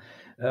individual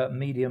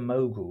media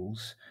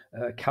moguls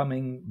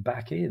coming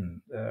back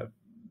in.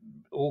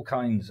 All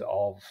kinds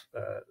of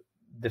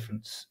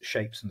different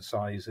shapes and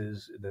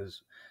sizes.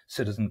 There's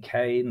Citizen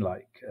Kane,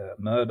 like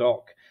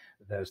Murdoch.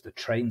 There's the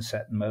train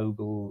set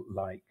mogul,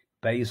 like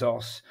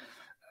Bezos.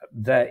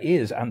 There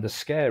is, and the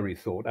scary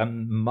thought,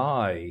 and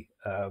my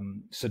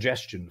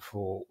suggestion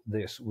for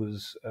this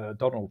was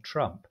Donald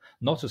Trump,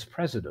 not as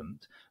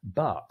president,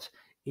 but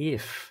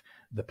if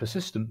the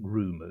persistent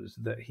rumors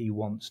that he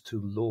wants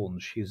to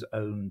launch his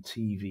own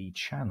TV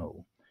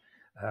channel,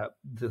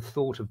 the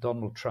thought of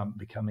Donald Trump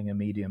becoming a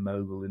media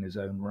mogul in his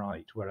own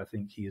right, where I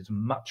think he is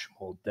much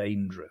more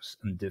dangerous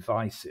and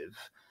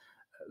divisive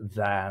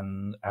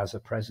than as a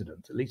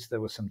president. At least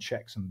there were some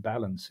checks and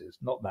balances,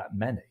 not that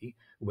many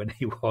when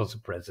he was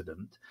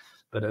president,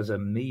 but as a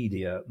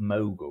media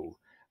mogul,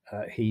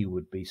 he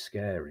would be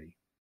scary.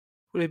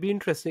 Well, it'd be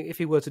interesting if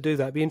he were to do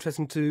that. It'd be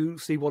interesting to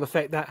see what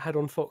effect that had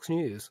on Fox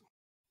News.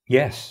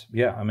 Yes,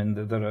 yeah. I mean,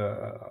 there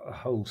are a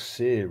whole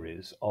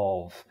series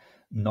of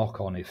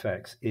knock-on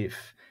effects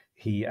if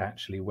he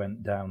actually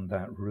went down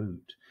that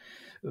route.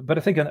 But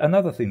I think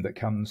another thing that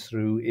comes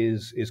through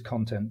is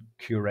content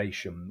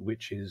curation,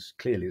 which is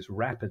clearly is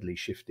rapidly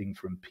shifting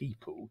from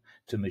people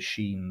to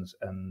machines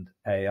and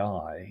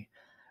AI.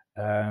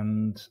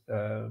 And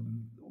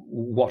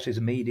what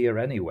is media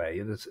anyway?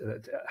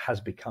 It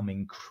has become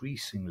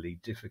increasingly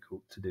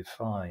difficult to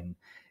define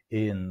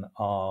in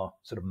our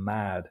sort of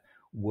mad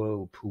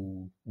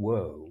whirlpool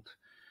world.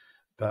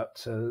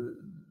 But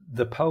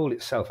the poll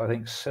itself, I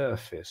think,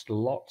 surfaced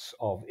lots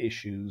of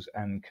issues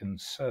and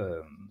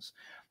concerns,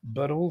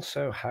 but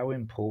also how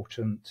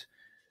important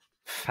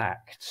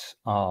facts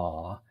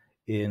are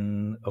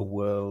in a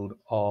world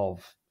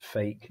of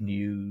fake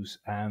news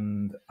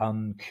and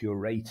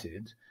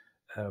uncurated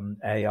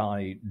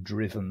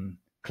AI-driven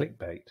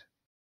clickbait.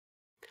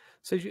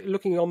 So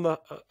looking on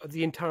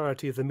the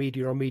entirety of the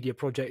media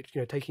project,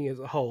 taking it as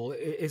a whole,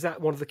 is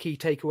that one of the key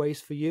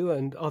takeaways for you?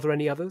 And are there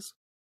any others?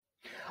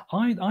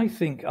 I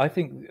think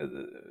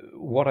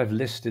what I've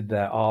listed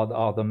there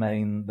are the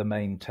main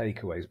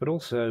takeaways, but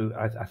also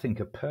I think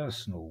a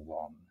personal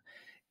one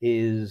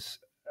is,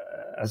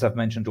 as I've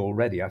mentioned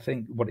already, I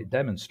think what it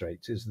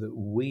demonstrates is that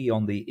we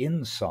on the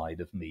inside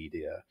of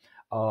media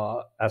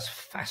are as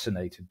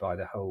fascinated by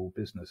the whole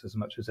business as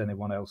much as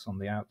anyone else on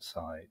the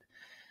outside.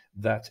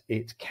 That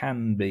it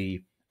can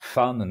be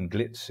fun and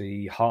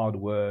glitzy, hard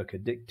work,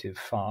 addictive,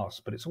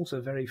 fast, but it's also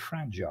very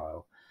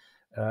fragile.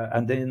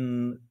 And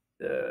in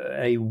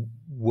a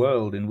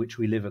world in which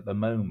we live at the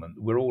moment,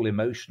 we're all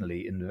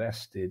emotionally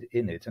invested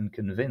in it and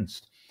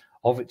convinced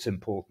of its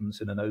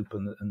importance in an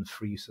open and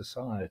free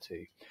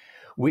society,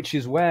 which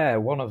is where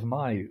one of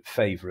my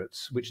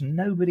favorites, which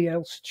nobody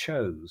else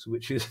chose,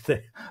 which is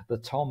the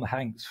Tom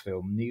Hanks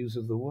film, News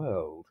of the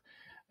World,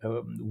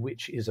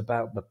 which is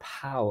about the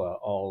power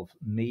of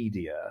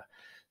media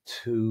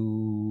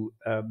to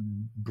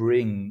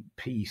bring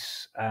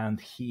peace and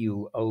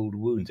heal old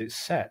wounds.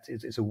 It's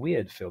a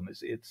weird film.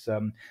 It's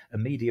a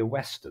media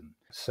western.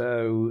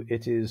 So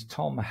it is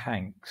Tom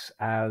Hanks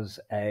as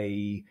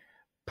a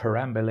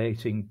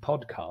perambulating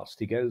podcast.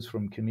 He goes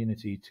from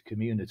community to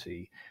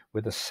community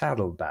with a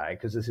saddlebag,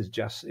 because this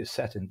is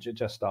set in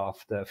just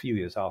after a few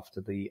years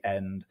after the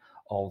end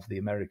of the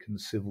American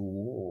Civil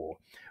War,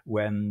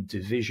 when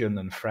division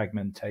and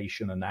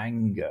fragmentation and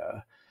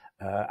anger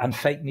and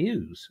fake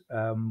news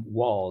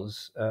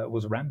was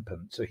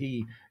rampant. So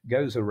he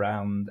goes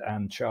around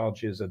and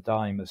charges a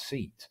dime a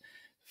seat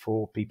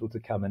for people to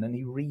come in, and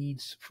he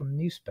reads from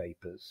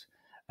newspapers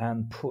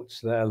and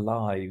puts their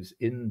lives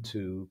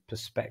into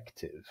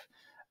perspective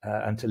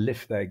and to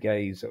lift their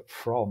gaze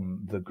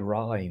from the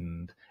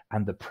grind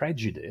and the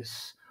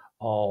prejudice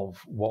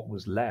of what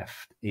was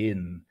left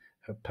in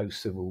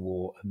post-Civil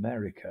War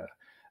America.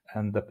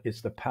 And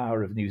it's the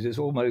power of news. It's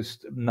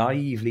almost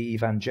naively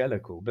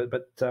evangelical, but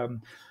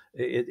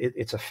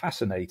it's a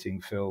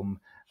fascinating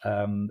film.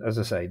 As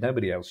I say,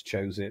 nobody else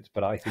chose it,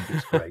 but I think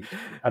it's great.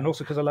 And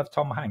also because I love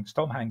Tom Hanks.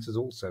 Tom Hanks is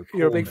also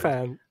You're a big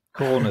fan.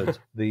 cornered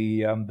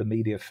the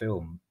media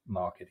film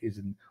market. Is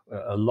in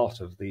a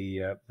lot of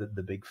the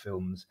big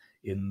films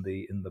in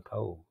the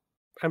poll.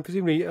 And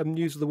presumably,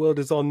 News of the World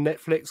is on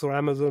Netflix or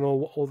Amazon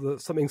or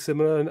something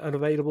similar and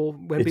available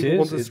when people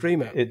want to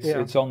stream it.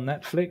 It's on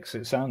Netflix.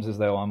 It sounds as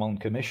though I'm on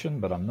commission,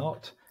 but I'm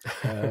not.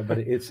 But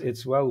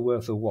it's well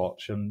worth a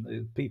watch,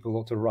 and people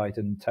ought to write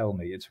and tell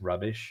me it's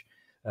rubbish.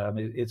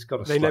 It's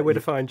got they know where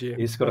to find you.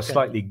 It's got a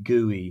slightly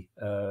gooey,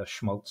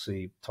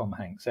 schmaltzy Tom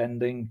Hanks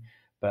ending,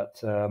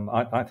 but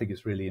I think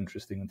it's really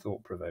interesting and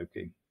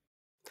thought-provoking.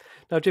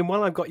 Now, Jim,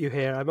 while I've got you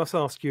here, I must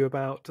ask you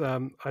about, I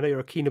know you're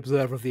a keen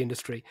observer of the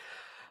industry.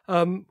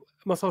 I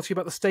must ask you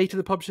about the state of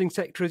the publishing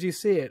sector as you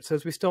see it. So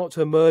as we start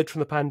to emerge from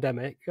the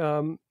pandemic,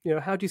 how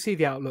do you see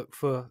the outlook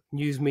for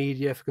news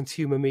media, for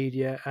consumer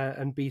media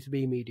and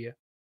B2B media?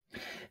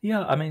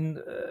 Yeah, I mean,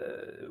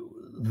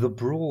 the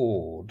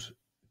broad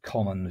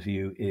common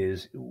view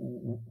is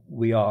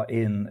we are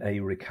in a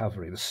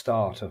recovery, the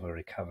start of a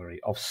recovery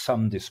of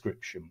some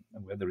description,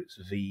 whether it's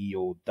V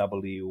or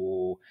W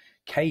or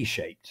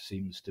K-shaped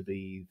seems to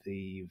be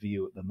the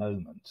view at the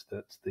moment,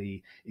 that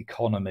the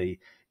economy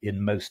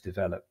in most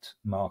developed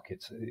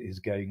markets is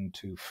going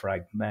to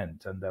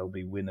fragment and there'll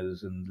be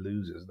winners and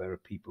losers. There are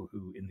people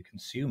who in the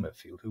consumer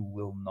field who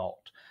will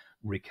not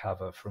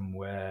recover from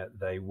where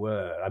they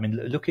were. I mean,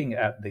 looking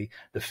at the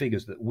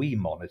figures that we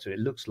monitor, it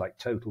looks like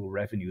total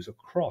revenues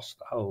across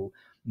the whole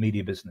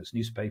media business,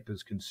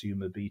 newspapers,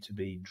 consumer,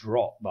 B2B,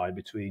 dropped by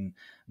between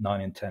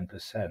 9 and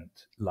 10%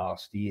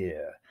 last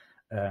year.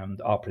 And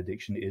our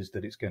prediction is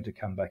that it's going to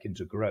come back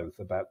into growth,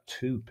 about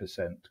 2%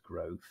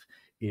 growth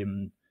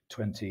in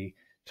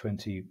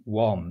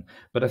 2021.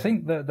 But I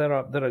think that there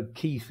are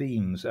key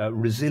themes.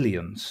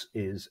 Resilience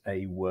is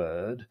a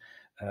word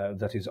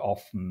that is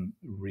often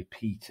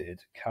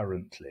repeated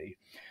currently,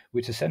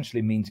 which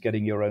essentially means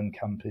getting your own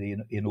company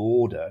in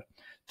order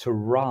to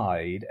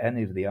ride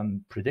any of the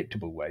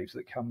unpredictable waves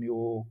that come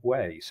your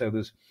way. So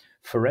there's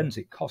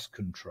forensic cost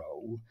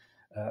control,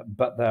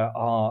 but there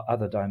are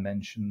other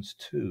dimensions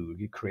too.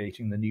 You're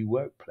creating the new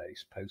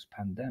workplace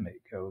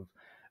post-pandemic of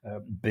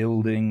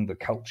building the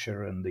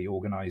culture and the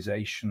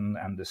organization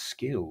and the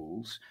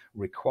skills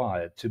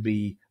required to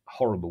be,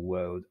 horrible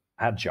word,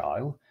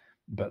 agile,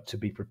 but to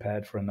be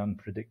prepared for an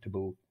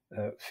unpredictable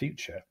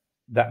future.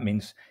 That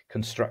means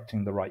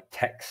constructing the right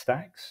tech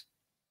stacks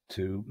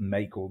to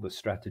make all the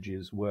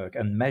strategies work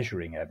and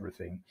measuring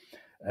everything,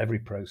 every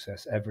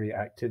process, every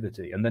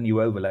activity. And then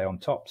you overlay on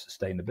top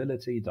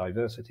sustainability,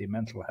 diversity,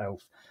 mental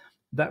health.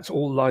 That's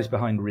all lies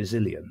behind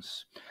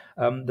resilience.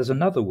 There's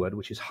another word,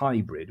 which is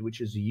hybrid, which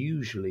is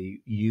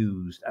usually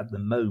used at the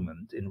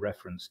moment in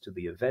reference to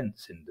the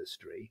events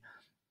industry,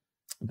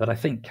 but I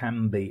think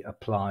can be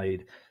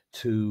applied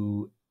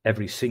to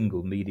every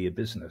single media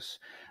business,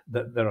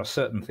 that there are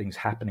certain things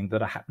happening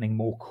that are happening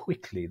more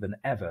quickly than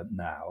ever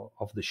now,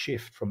 of the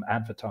shift from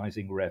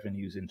advertising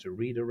revenues into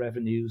reader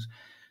revenues,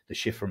 the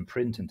shift from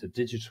print into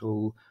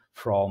digital,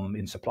 from,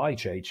 in supply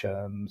chain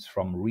terms,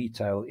 from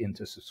retail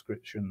into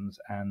subscriptions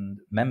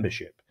and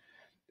membership.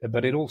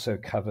 But it also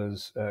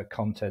covers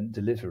content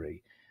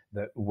delivery.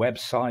 The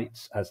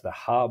websites as the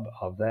hub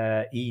are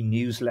there.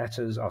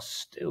 E-newsletters are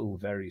still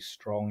very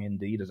strong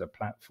indeed as a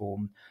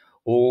platform.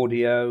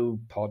 Audio,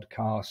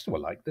 podcast,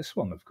 well, like this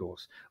one, of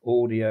course,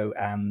 audio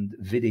and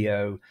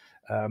video.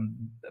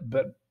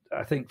 But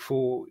I think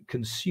for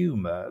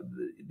consumer,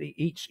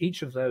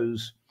 each of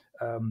those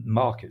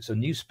markets, so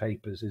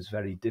newspapers is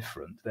very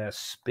different. They're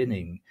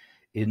spinning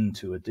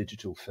into a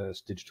digital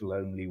first, digital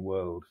only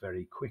world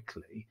very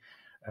quickly.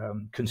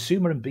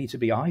 Consumer and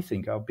B2B, I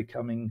think, are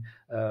becoming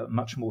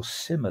much more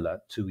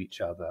similar to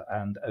each other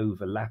and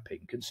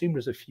overlapping. Consumer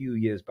is a few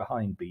years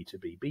behind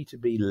B2B.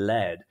 B2B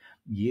led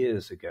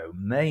years ago,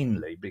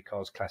 mainly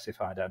because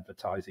classified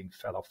advertising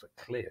fell off a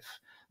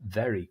cliff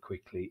very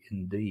quickly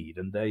indeed,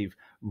 and they've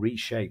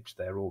reshaped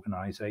their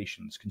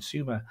organizations.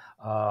 Consumer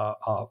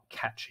are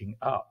catching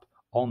up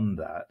on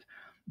that.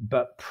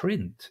 But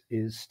print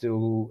is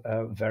still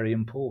very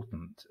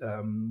important.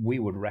 We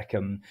would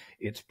reckon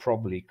it's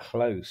probably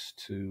close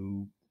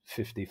to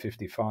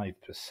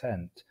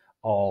 50-55%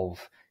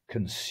 of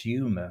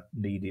consumer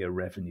media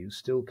revenues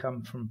still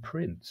come from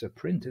print. So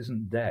print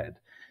isn't dead.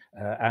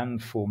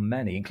 And for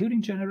many,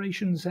 including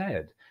Generation Z,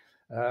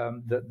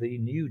 that the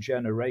new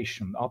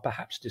generation are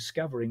perhaps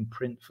discovering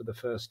print for the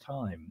first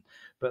time.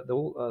 But a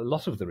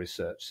lot of the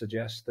research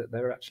suggests that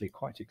they're actually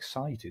quite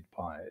excited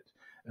by it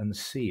and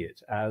see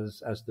it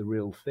as the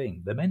real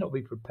thing. They may not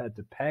be prepared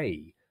to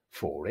pay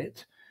for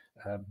it,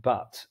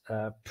 but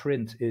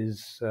print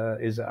is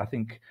I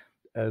think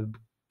a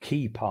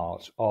key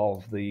part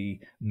of the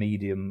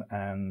medium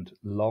and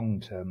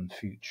long-term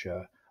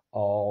future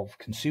of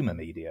consumer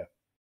media.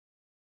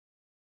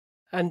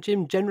 And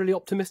Jim, generally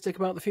optimistic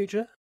about the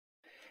future?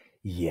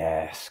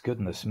 Yes,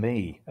 goodness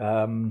me.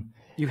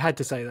 You had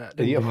to say that,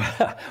 didn't you?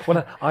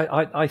 Well,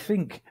 I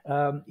think,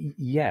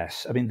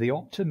 yes. I mean, the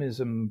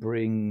optimism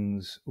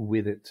brings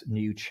with it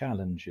new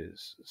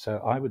challenges. So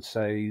I would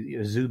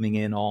say, zooming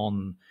in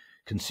on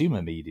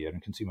consumer media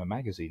and consumer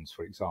magazines,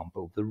 for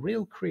example, the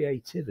real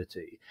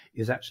creativity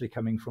is actually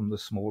coming from the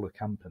smaller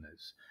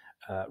companies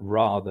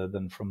rather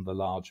than from the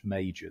large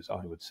majors,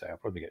 I would say. I'll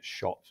probably get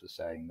shot for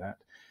saying that.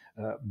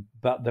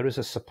 But there is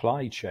a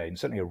supply chain,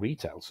 certainly a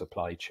retail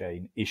supply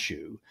chain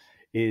issue,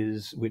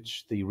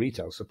 which the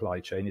retail supply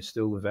chain is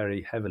still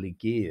very heavily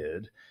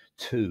geared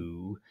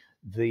to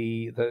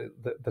the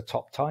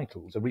top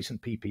titles. A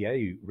recent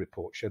PPA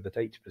report showed that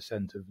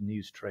 80% of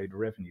news trade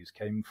revenues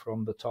came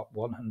from the top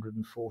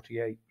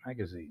 148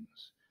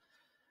 magazines.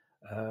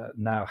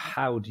 Now,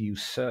 how do you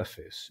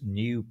surface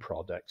new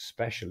product,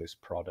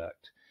 specialist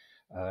product,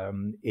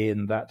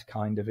 in that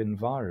kind of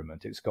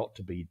environment? It's got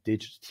to be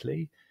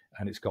digitally,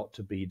 and it's got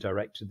to be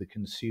direct to the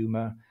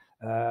consumer,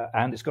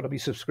 and it's got to be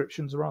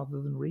subscriptions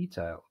rather than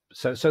retail.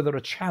 So there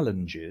are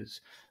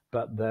challenges,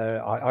 but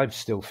I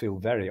still feel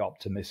very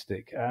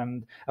optimistic.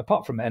 And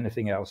apart from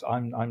anything else, I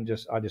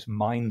just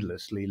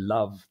mindlessly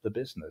love the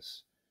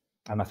business,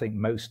 and I think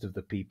most of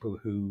the people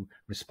who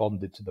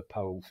responded to the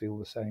poll feel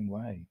the same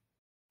way.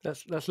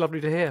 That's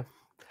lovely to hear.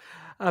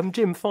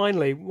 Jim,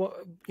 finally,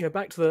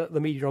 back to the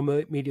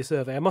mediaONmedia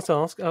survey. I must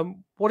ask,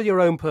 what are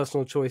your own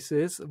personal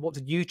choices? What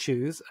did you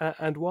choose,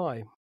 and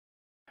why?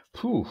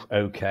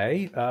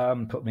 Okay,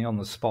 put me on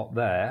the spot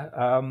there.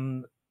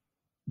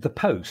 The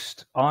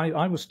Post.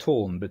 I was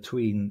torn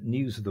between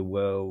News of the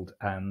World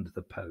and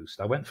the Post.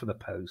 I went for the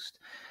Post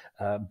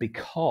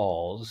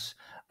because,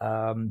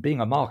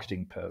 being a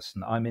marketing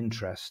person, I'm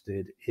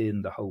interested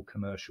in the whole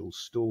commercial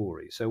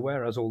story. So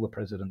whereas All the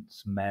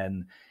President's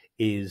Men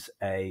is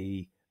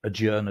a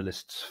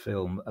journalist's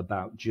film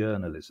about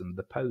journalism,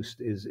 the Post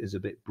is a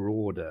bit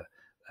broader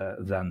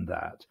than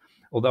that.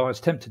 Although I was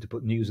tempted to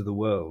put News of the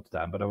World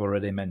down, but I've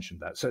already mentioned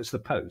that. So it's the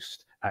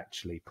Post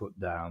actually put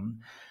down.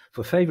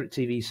 For favourite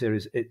TV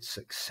series, it's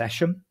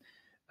Succession.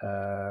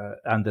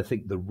 And I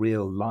think the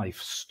real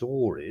life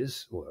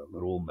stories, well,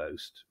 they're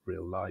almost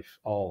real life,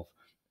 of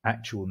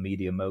actual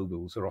media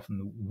moguls are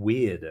often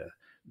weirder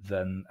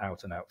than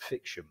out and out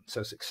fiction.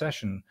 So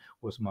Succession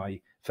was my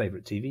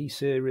favourite TV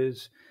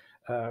series.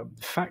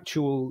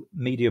 Factual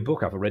media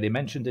book, I've already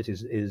mentioned it,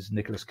 is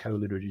Nicholas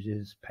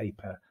Coleridge's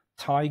paper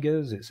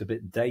Tigers. It's a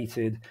bit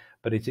dated,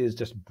 but it is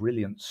just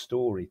brilliant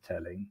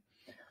storytelling.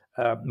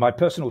 My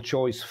personal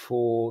choice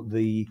for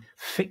the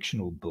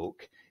fictional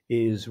book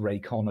is Ray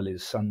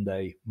Connolly's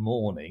Sunday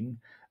Morning,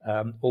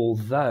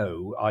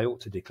 although I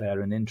ought to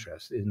declare an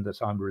interest in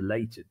that I'm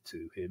related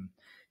to him.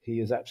 He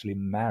is actually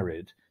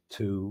married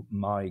to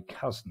my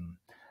cousin.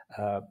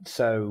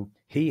 So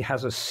he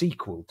has a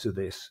sequel to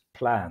this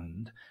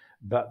planned,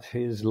 but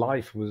his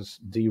life was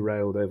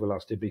derailed over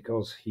last year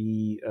because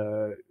he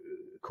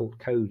caught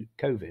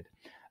COVID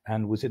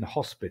and was in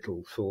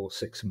hospital for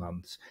 6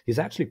 months. He's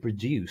actually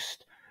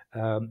produced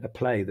a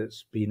play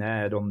that's been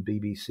aired on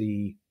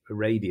BBC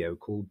radio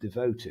called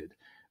Devoted,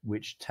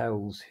 which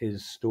tells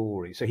his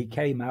story. So he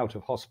came out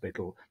of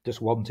hospital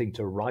just wanting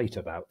to write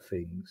about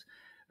things.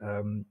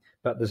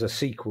 But there's a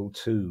sequel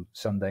to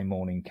Sunday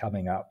Morning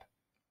coming up.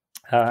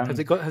 Has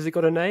it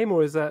got a name,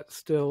 or is that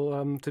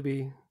still to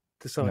be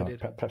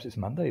decided? No, perhaps it's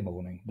Monday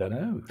Morning. Don't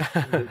know.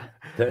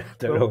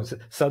 Don't know.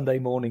 Sunday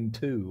Morning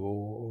 2,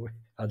 or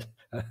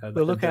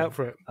we'll look out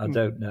for it. I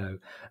don't know.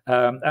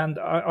 And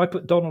I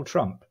put Donald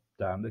Trump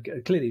down.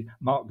 Clearly,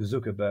 Mark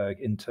Zuckerberg,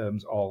 in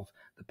terms of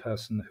the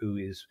person who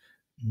is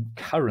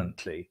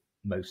currently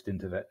most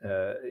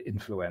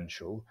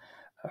influential.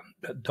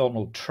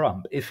 Donald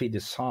Trump, if he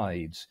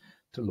decides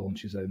to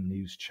launch his own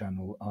news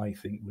channel, I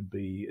think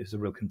is a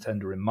real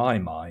contender in my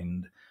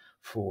mind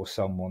for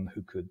someone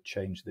who could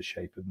change the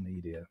shape of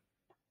media.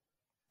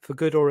 For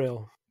good or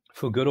ill?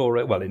 For good or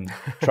ill. Well, in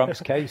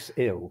Trump's case,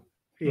 ill.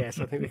 Yes,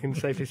 I think we can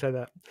safely say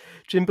that.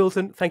 Jim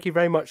Bilton, thank you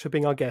very much for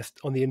being our guest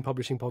on the In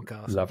Publishing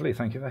podcast. Lovely.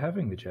 Thank you for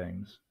having me,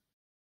 James.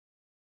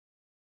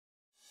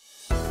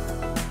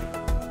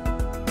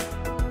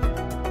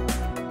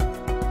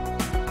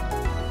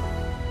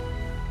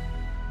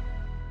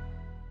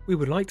 We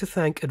would like to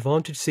thank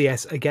Advantage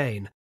CS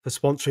again for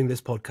sponsoring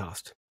this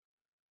podcast.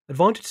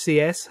 Advantage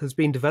CS has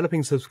been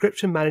developing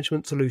subscription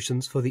management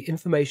solutions for the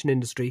information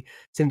industry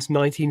since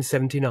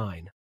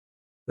 1979.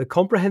 The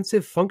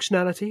comprehensive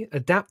functionality,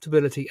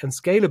 adaptability, and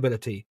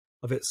scalability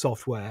of its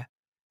software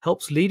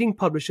helps leading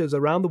publishers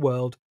around the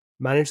world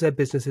manage their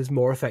businesses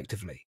more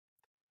effectively.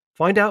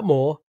 Find out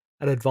more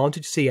at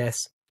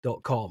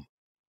advantagecs.com.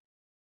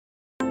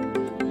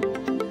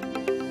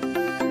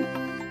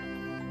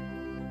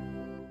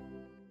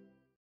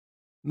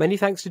 Many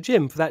thanks to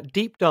Jim for that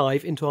deep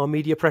dive into our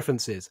media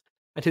preferences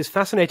and his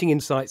fascinating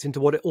insights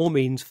into what it all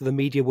means for the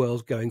media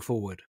world going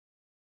forward.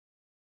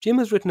 Jim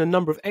has written a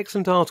number of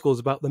excellent articles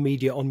about the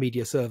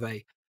mediaONmedia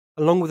survey,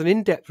 along with an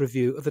in-depth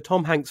review of the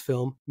Tom Hanks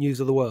film News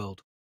of the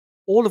World,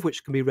 all of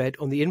which can be read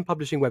on the In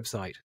Publishing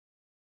website.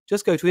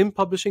 Just go to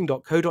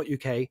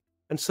inpublishing.co.uk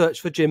and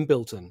search for Jim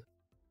Bilton.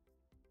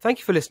 Thank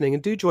you for listening,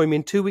 and do join me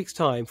in 2 weeks'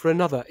 time for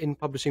another In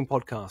Publishing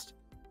podcast,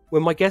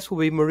 where my guest will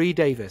be Marie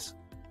Davis,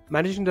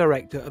 Managing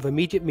Director of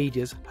Immediate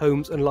Media's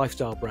Homes and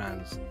Lifestyle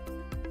Brands.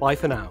 Bye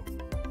for now.